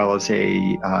as well as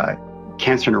a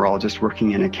cancer neurologist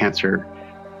working in a cancer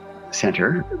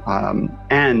center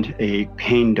and a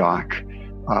pain doc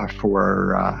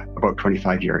for about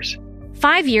 25 years.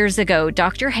 5 years ago,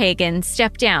 Dr. Hagan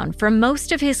stepped down from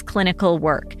most of his clinical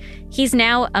work. He's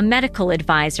now a medical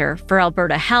advisor for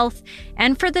Alberta Health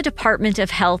and for the Department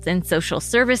of Health and Social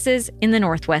Services in the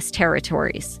Northwest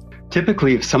Territories.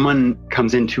 Typically, if someone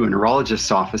comes into a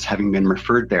neurologist's office having been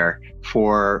referred there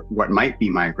for what might be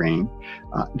migraine,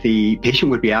 the patient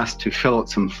would be asked to fill out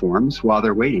some forms while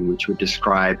they're waiting, which would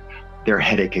describe their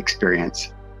headache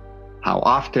experience. How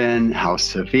often, how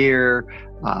severe,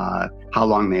 how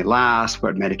long they last,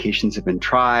 what medications have been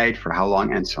tried, for how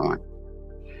long, and so on.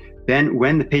 Then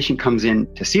when the patient comes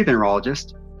in to see the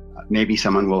neurologist, maybe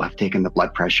someone will have taken the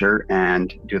blood pressure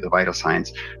and do the vital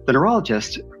signs. The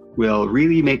neurologist will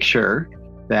really make sure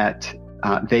that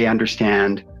they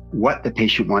understand what the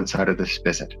patient wants out of this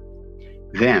visit.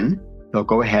 Then they'll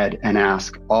go ahead and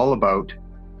ask all about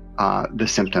the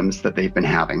symptoms that they've been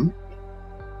having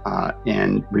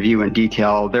and review in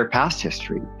detail their past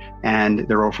history and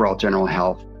their overall general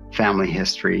health, family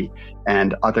history,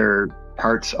 and other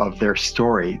parts of their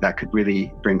story that could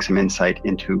really bring some insight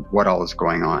into what all is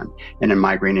going on. And in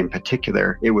migraine in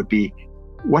particular, it would be,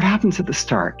 what happens at the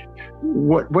start?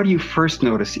 What do you first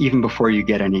notice even before you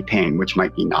get any pain, which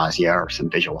might be nausea or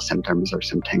some visual symptoms or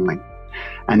some tingling?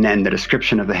 And then the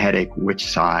description of the headache, which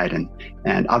side,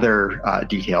 and other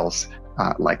details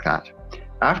like that.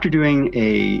 After doing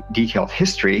a detailed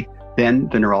history, then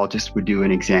the neurologist would do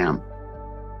an exam.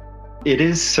 It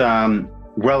is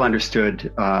well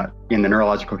understood in the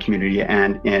neurological community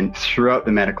and throughout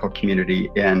the medical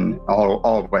community in all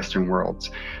of Western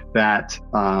worlds that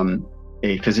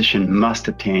a physician must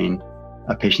obtain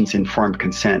a patient's informed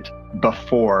consent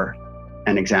before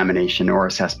an examination or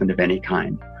assessment of any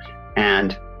kind.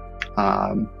 And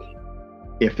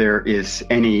if there is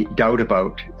any doubt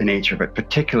about the nature of it,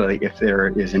 particularly if there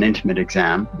is an intimate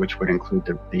exam, which would include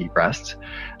the breasts,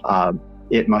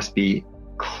 it must be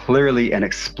clearly and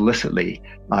explicitly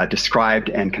described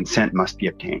and consent must be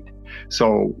obtained.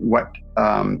 So what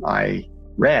I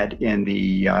read in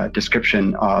the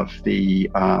description of the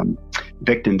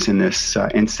victims in this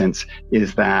instance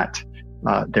is that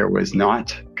there was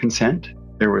not consent,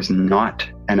 there was not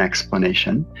an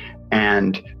explanation,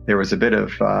 and there was a bit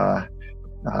of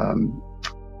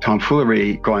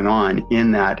tomfoolery going on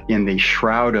in that in the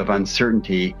shroud of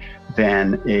uncertainty,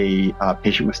 then a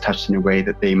patient was touched in a way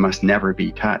that they must never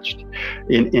be touched.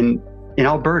 In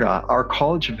Alberta, our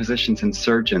College of Physicians and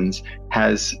Surgeons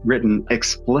has written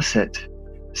explicit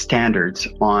standards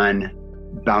on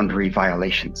boundary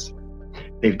violations.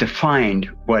 They've defined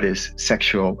what is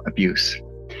sexual abuse.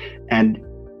 And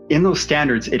in those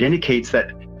standards, it indicates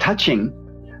that touching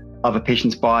of a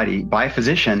patient's body by a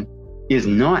physician is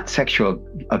not sexual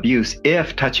abuse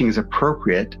if touching is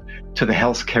appropriate to the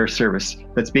health care service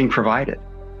that's being provided.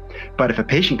 But if a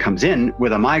patient comes in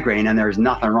with a migraine and there's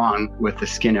nothing wrong with the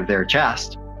skin of their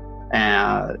chest,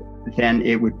 then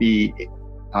it would be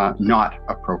not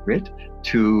appropriate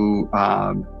to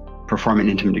perform an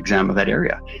intimate exam of that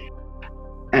area.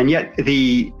 And yet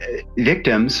the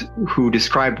victims who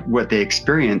described what they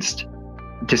experienced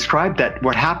described that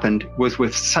what happened was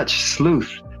with such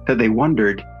sleuth that they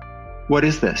wondered, what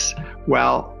is this?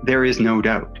 Well, there is no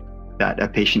doubt that a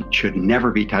patient should never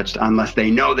be touched unless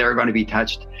they know they're going to be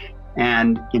touched.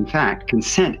 And in fact,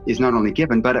 consent is not only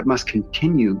given, but it must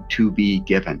continue to be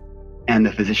given. And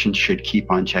the physician should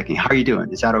keep on checking. How are you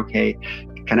doing? Is that okay?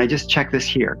 Can I just check this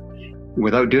here?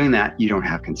 Without doing that, you don't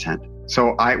have consent.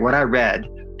 So what I read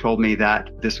told me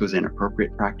that this was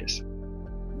inappropriate practice.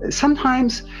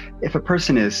 Sometimes if a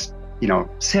person is,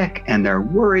 sick and they're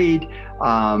worried,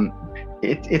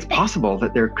 it's possible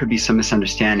that there could be some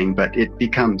misunderstanding, but it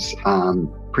becomes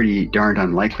pretty darned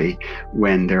unlikely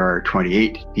when there are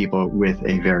 28 people with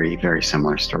a very, very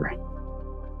similar story.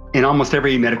 In almost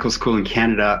every medical school in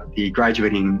Canada, the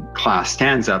graduating class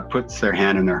stands up, puts their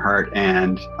hand on their heart,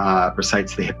 and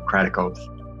recites the Hippocratic Oath,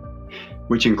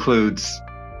 which includes,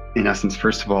 in essence,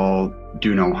 first of all,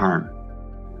 do no harm.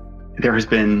 There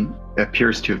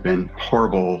appears to have been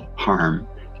horrible harm,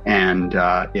 and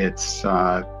it's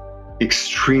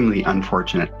extremely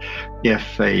unfortunate.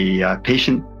 If a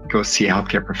patient goes see a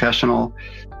healthcare professional,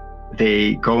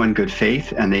 they go in good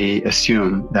faith and they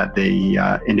assume that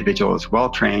the individual is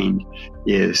well-trained,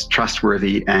 is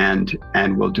trustworthy, and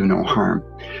will do no harm.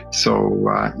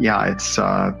 So it's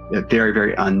very,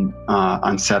 very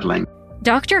unsettling.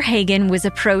 Dr. Hagen was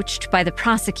approached by the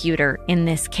prosecutor in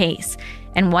this case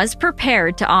and was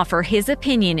prepared to offer his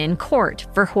opinion in court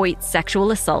for Hoyte's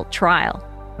sexual assault trial.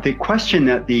 The question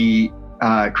that the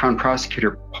Crown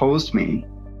prosecutor posed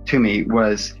to me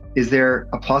was, is there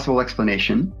a plausible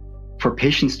explanation for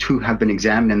patients to have been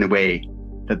examined in the way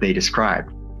that they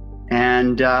described?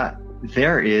 And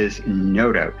there is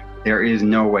no doubt, there is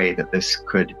no way that this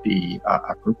could be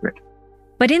appropriate.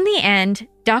 But in the end,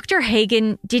 Dr.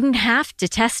 Hagen didn't have to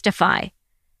testify.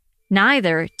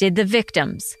 Neither did the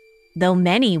victims, though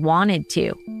many wanted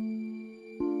to.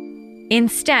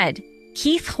 Instead,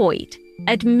 Keith Hoyte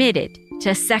admitted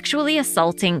to sexually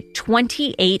assaulting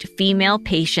 28 female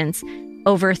patients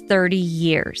over 30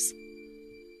 years.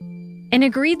 An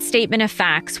agreed statement of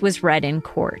facts was read in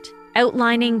court,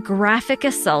 outlining graphic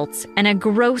assaults and a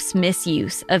gross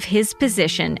misuse of his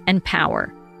position and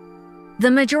power.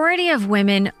 The majority of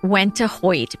women went to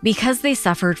Hoyte because they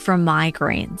suffered from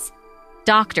migraines.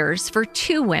 Doctors for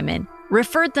 2 women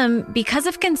referred them because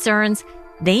of concerns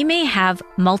they may have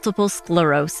multiple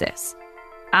sclerosis.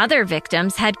 Other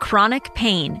victims had chronic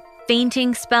pain,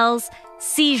 fainting spells,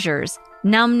 seizures,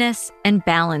 numbness, and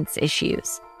balance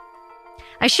issues.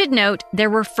 I should note there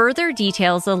were further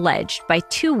details alleged by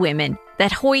 2 women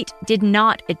that Hoyte did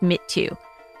not admit to.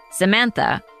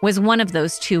 Samantha was one of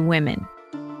those 2 women.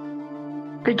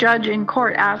 The judge in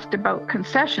court asked about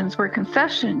concessions. Were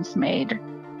concessions made?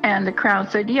 And the Crown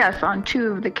said yes on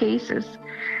 2 of the cases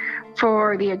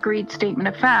for the agreed statement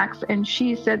of facts. And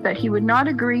she said that he would not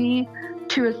agree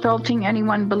to assaulting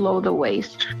anyone below the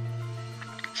waist.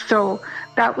 So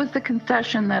that was the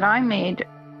concession that I made,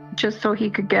 just so he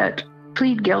could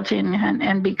plead guilty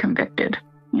and be convicted,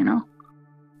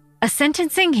 A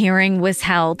sentencing hearing was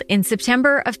held in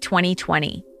September of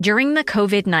 2020 during the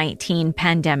COVID-19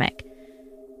 pandemic.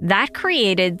 That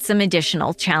created some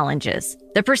additional challenges.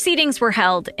 The proceedings were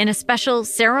held in a special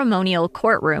ceremonial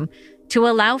courtroom to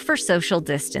allow for social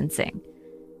distancing.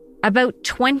 About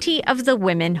 20 of the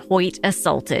women Hoyte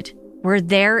assaulted were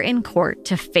there in court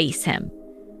to face him.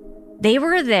 They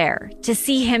were there to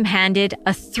see him handed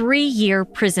a 3-year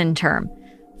prison term,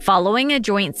 following a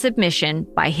joint submission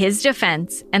by his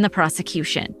defense and the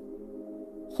prosecution.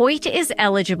 Hoyte is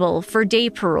eligible for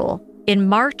day parole in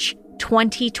March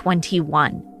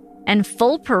 2021 and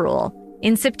full parole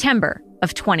in September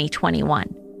of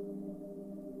 2021.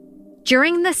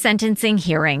 During the sentencing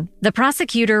hearing, the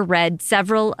prosecutor read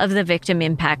several of the victim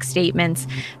impact statements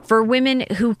for women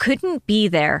who couldn't be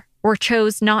there or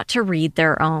chose not to read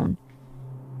their own.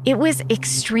 It was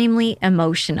extremely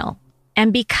emotional,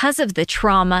 and because of the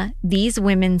trauma these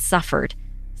women suffered,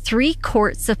 3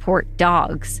 court support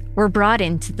dogs were brought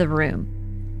into the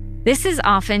room. This is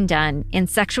often done in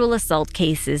sexual assault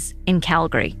cases in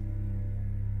Calgary.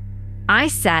 I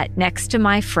sat next to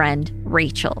my friend,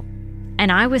 Rachel,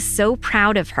 and I was so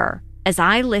proud of her as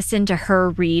I listened to her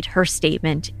read her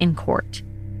statement in court.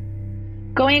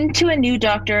 Going to a new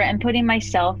doctor and putting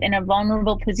myself in a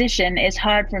vulnerable position is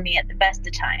hard for me at the best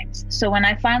of times. So when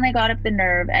I finally got up the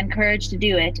nerve and courage to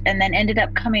do it and then ended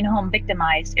up coming home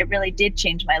victimized, it really did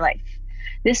change my life.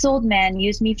 This old man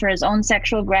used me for his own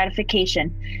sexual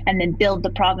gratification and then billed the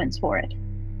province for it.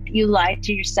 You lied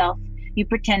to yourself. You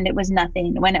pretend it was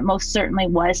nothing when it most certainly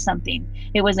was something.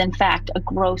 It was, in fact, a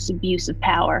gross abuse of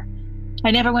power.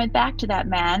 I never went back to that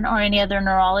man or any other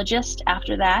neurologist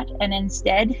after that, and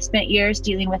instead spent years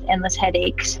dealing with endless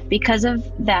headaches. Because of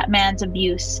that man's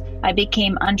abuse, I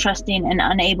became untrusting and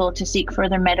unable to seek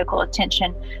further medical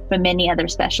attention from any other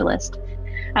specialist.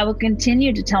 I will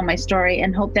continue to tell my story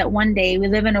and hope that one day we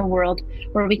live in a world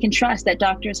where we can trust that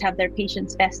doctors have their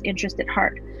patients' best interest at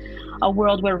heart, a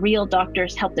world where real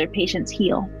doctors help their patients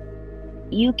heal.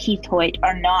 You, Keith Hoyte,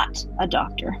 are not a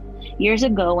doctor. Years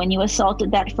ago, when you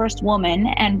assaulted that first woman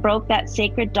and broke that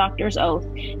sacred doctor's oath,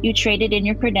 you traded in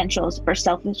your credentials for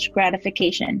selfish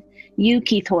gratification. You,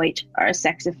 Keith Hoyte, are a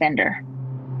sex offender.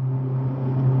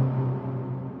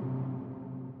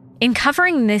 In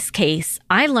covering this case,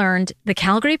 I learned the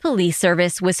Calgary Police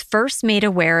Service was first made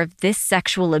aware of this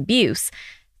sexual abuse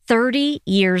 30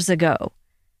 years ago.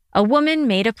 A woman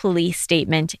made a police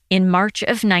statement in March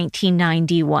of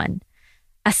 1991.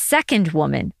 A second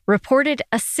woman reported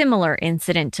a similar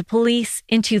incident to police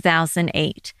in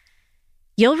 2008.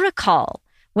 You'll recall,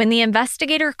 when the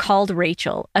investigator called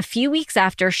Rachel a few weeks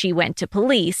after she went to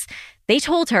police, they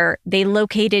told her they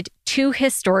located 2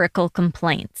 historical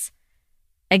complaints.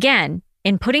 Again,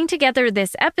 in putting together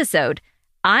this episode,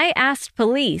 I asked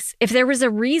police if there was a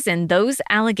reason those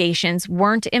allegations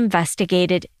weren't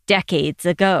investigated decades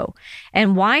ago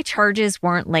and why charges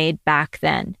weren't laid back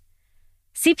then.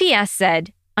 CPS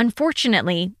said,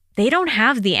 unfortunately, they don't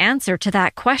have the answer to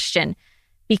that question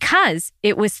because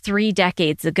it was 3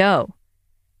 decades ago.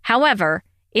 However,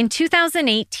 in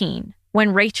 2018,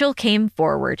 when Rachel came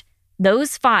forward,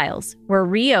 those files were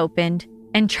reopened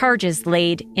and charges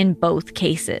laid in both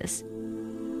cases.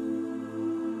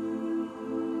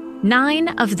 9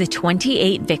 of the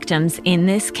 28 victims in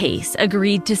this case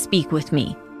agreed to speak with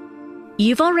me.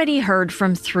 You've already heard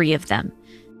from 3 of them.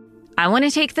 I want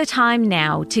to take the time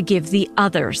now to give the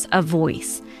others a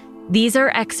voice. These are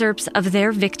excerpts of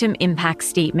their victim impact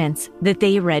statements that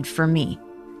they read for me.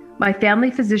 My family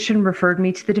physician referred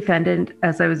me to the defendant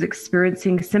as I was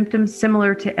experiencing symptoms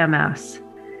similar to MS.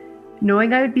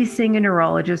 Knowing I would be seeing a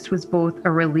neurologist was both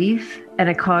a relief and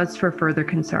a cause for further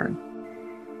concern.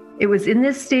 It was in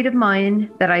this state of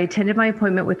mind that I attended my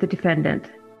appointment with the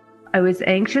defendant. I was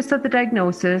anxious of the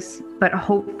diagnosis, but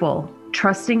hopeful,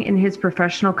 trusting in his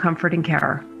professional comfort and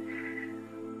care.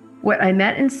 What I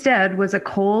met instead was a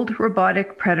cold,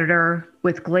 robotic predator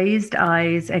with glazed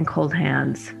eyes and cold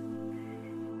hands.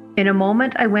 In a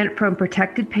moment, I went from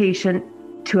protected patient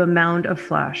to a mound of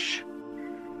flesh.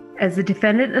 As the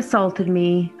defendant assaulted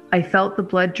me, I felt the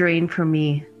blood drain from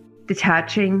me,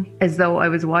 detaching as though I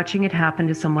was watching it happen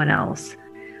to someone else.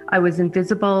 I was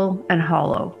invisible and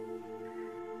hollow.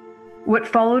 What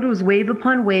followed was wave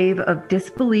upon wave of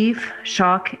disbelief,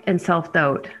 shock, and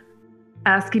self-doubt.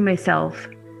 Asking myself,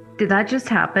 did that just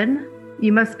happen?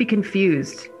 You must be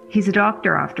confused. He's a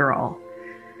doctor after all.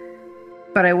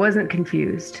 But I wasn't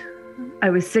confused.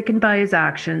 I was sickened by his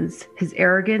actions, his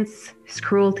arrogance, his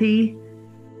cruelty.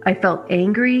 I felt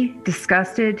angry,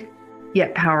 disgusted,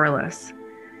 yet powerless.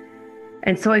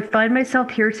 And so I find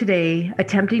myself here today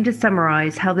attempting to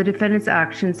summarize how the defendant's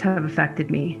actions have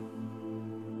affected me.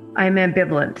 I am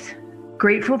ambivalent,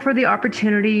 grateful for the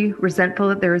opportunity, resentful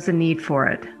that there is a need for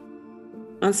it.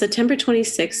 On September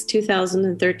 26,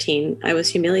 2013, I was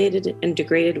humiliated and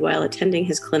degraded while attending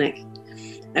his clinic.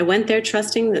 I went there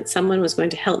trusting that someone was going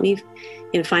to help me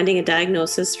in finding a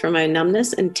diagnosis for my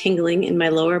numbness and tingling in my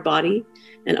lower body,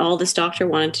 and all this doctor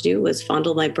wanted to do was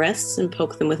fondle my breasts and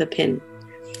poke them with a pin.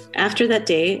 After that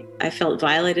day, I felt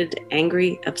violated,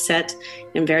 angry, upset,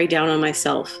 and very down on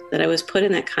myself that I was put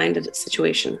in that kind of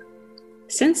situation.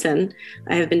 Since then,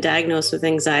 I have been diagnosed with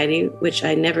anxiety, which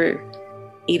I never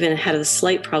even had a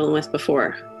slight problem with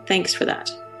before. Thanks for that.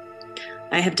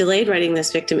 I have delayed writing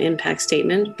this victim impact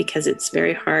statement because it's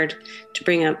very hard to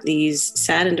bring up these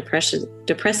sad and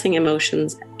depressing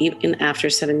emotions even after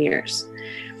 7 years.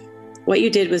 What you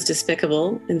did was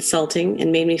despicable, insulting,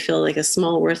 and made me feel like a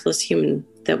small, worthless human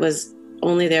that was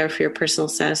only there for your personal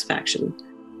satisfaction.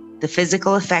 The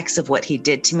physical effects of what he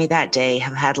did to me that day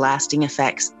have had lasting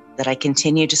effects that I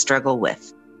continue to struggle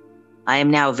with. I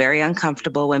am now very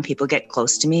uncomfortable when people get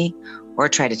close to me or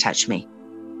try to touch me.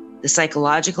 The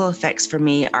psychological effects for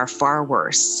me are far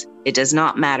worse. It does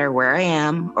not matter where I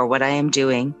am or what I am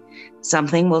doing.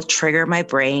 Something will trigger my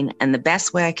brain, and the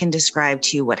best way I can describe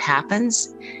to you what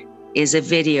happens is a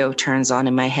video turns on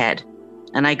in my head.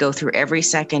 And I go through every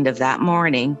second of that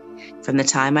morning, from the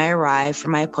time I arrive for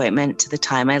my appointment to the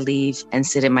time I leave and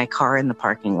sit in my car in the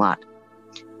parking lot.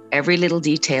 Every little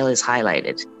detail is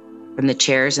highlighted, from the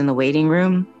chairs in the waiting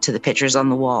room to the pictures on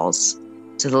the walls,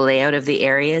 to the layout of the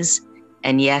areas.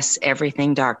 And yes,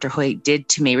 everything Dr. Hoyte did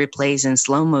to me replays in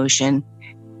slow motion.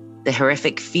 The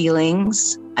horrific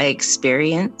feelings I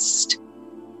experienced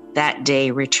that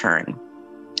day return.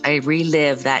 I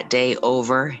relive that day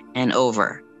over and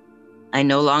over. I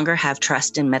no longer have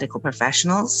trust in medical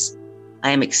professionals.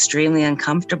 I am extremely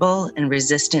uncomfortable and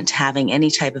resistant to having any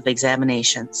type of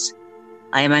examinations.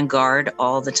 I am on guard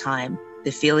all the time.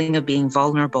 The feeling of being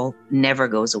vulnerable never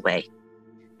goes away.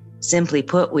 Simply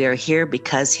put, we are here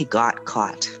because he got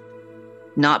caught,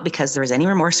 not because there is any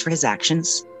remorse for his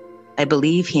actions. I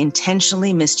believe he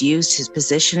intentionally misused his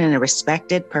position in a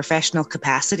respected professional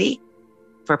capacity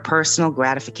for personal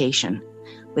gratification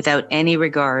without any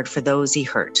regard for those he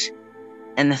hurt.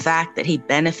 And the fact that he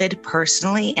benefited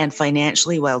personally and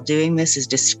financially while doing this is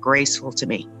disgraceful to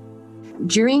me.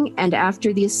 During and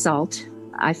after the assault,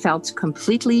 I felt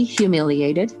completely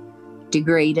humiliated,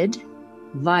 degraded,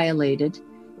 violated,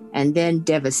 and then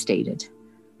devastated.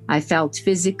 I felt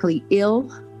physically ill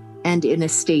and in a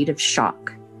state of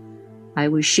shock. I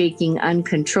was shaking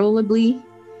uncontrollably,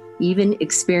 even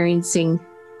experiencing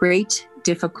great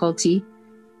difficulty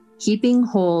keeping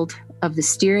hold of the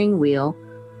steering wheel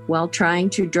while trying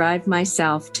to drive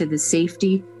myself to the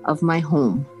safety of my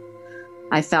home.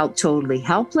 I felt totally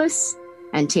helpless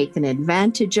and taken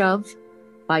advantage of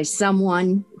by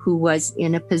someone who was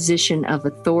in a position of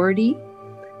authority.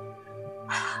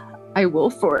 I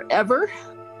will forever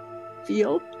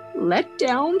feel let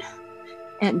down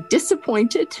and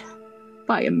disappointed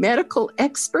by a medical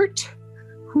expert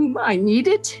whom I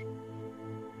needed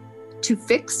to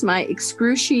fix my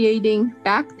excruciating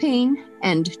back pain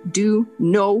and do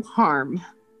no harm.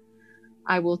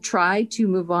 I will try to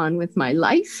move on with my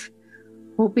life,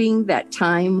 hoping that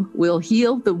time will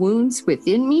heal the wounds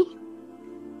within me,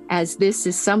 as this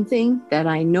is something that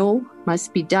I know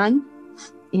must be done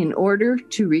in order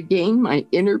to regain my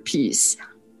inner peace.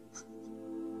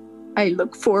 I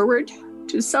look forward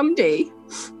to someday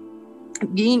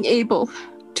being able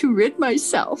to rid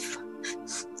myself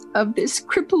of this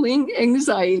crippling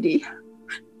anxiety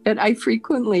that I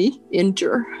frequently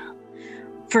endure.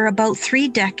 For about 3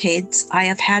 decades, I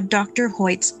have had Dr.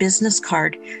 Hoyte's business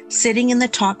card sitting in the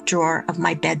top drawer of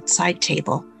my bedside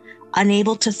table,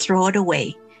 unable to throw it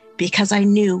away because I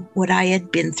knew what I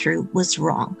had been through was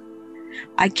wrong.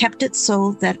 I kept it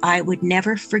so that I would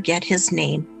never forget his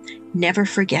name, never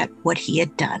forget what he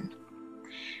had done.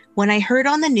 When I heard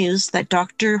on the news that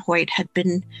Dr. Hoyte had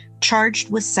been charged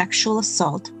with sexual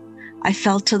assault, I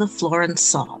fell to the floor and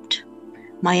sobbed.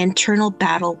 My internal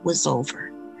battle was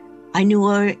over. I knew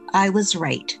I was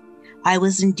right. I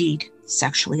was indeed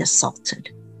sexually assaulted.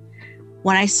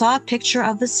 When I saw a picture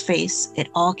of his face, it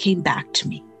all came back to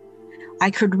me.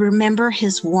 I could remember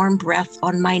his warm breath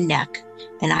on my neck,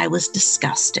 and I was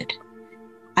disgusted.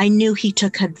 I knew he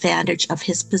took advantage of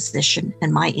his position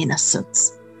and my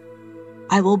innocence.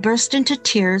 I will burst into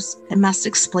tears and must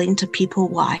explain to people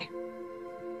why.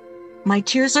 My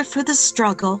tears are for the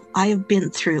struggle I have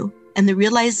been through and the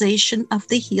realization of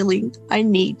the healing I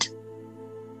need.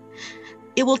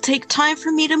 It will take time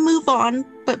for me to move on,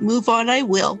 but move on I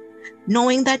will,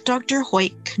 knowing that Dr.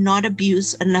 Hoyte cannot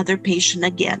abuse another patient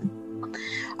again.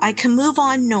 I can move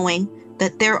on knowing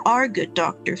that there are good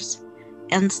doctors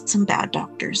and some bad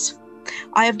doctors.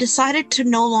 I have decided to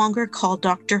no longer call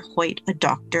Dr. Hoyte a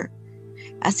doctor,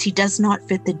 as he does not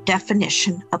fit the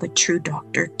definition of a true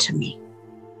doctor to me.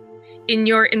 In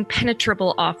your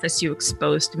impenetrable office, you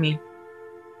exposed me.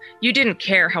 You didn't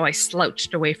care how I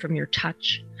slouched away from your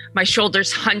touch, my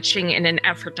shoulders hunching in an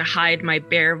effort to hide my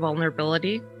bare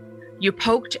vulnerability. You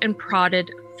poked and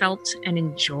prodded, felt and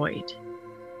enjoyed.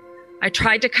 I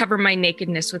tried to cover my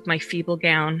nakedness with my feeble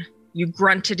gown. You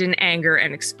grunted in anger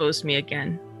and exposed me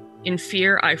again. In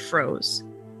fear, I froze,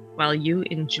 while you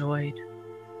enjoyed.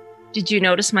 Did you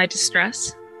notice my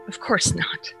distress? Of course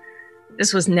not.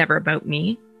 This was never about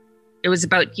me. It was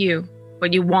about you,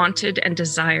 what you wanted and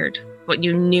desired, what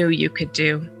you knew you could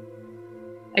do.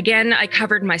 Again, I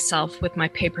covered myself with my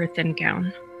paper-thin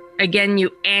gown. Again,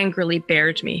 you angrily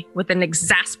bared me with an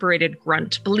exasperated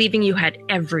grunt, believing you had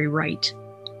every right.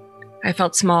 I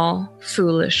felt small,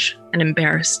 foolish, and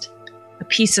embarrassed, a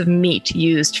piece of meat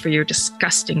used for your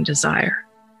disgusting desire.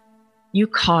 You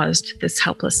caused this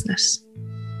helplessness.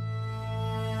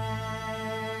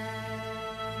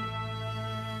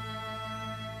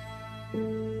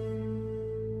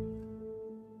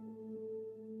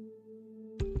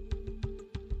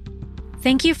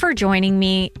 Thank you for joining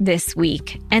me this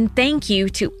week, and thank you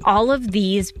to all of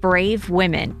these brave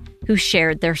women who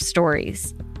shared their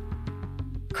stories.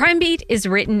 Crime Beat is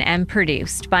written and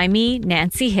produced by me,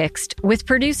 Nancy Hixt, with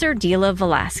producer Dila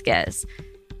Velasquez.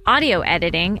 Audio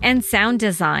editing and sound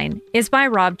design is by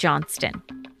Rob Johnston.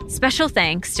 Special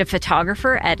thanks to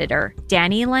photographer-editor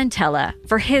Danny Lantella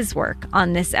for his work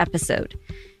on this episode.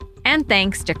 And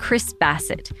thanks to Chris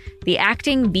Bassett, the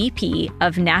acting VP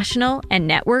of National and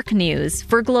Network News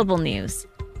for Global News.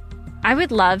 I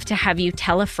would love to have you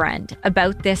tell a friend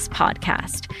about this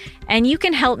podcast, and you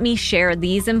can help me share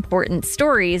these important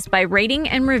stories by rating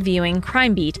and reviewing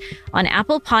Crime Beat on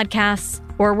Apple Podcasts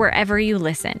or wherever you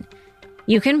listen.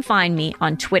 You can find me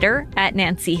on Twitter at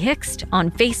Nancy Hixt,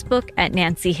 on Facebook at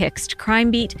Nancy Hixt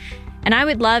Crime Beat, and I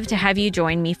would love to have you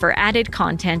join me for added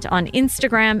content on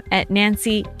Instagram at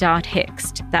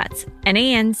nancy.hixt. That's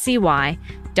nancy.hixt.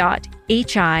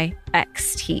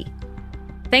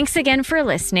 Thanks again for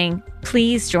listening.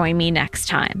 Please join me next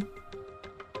time.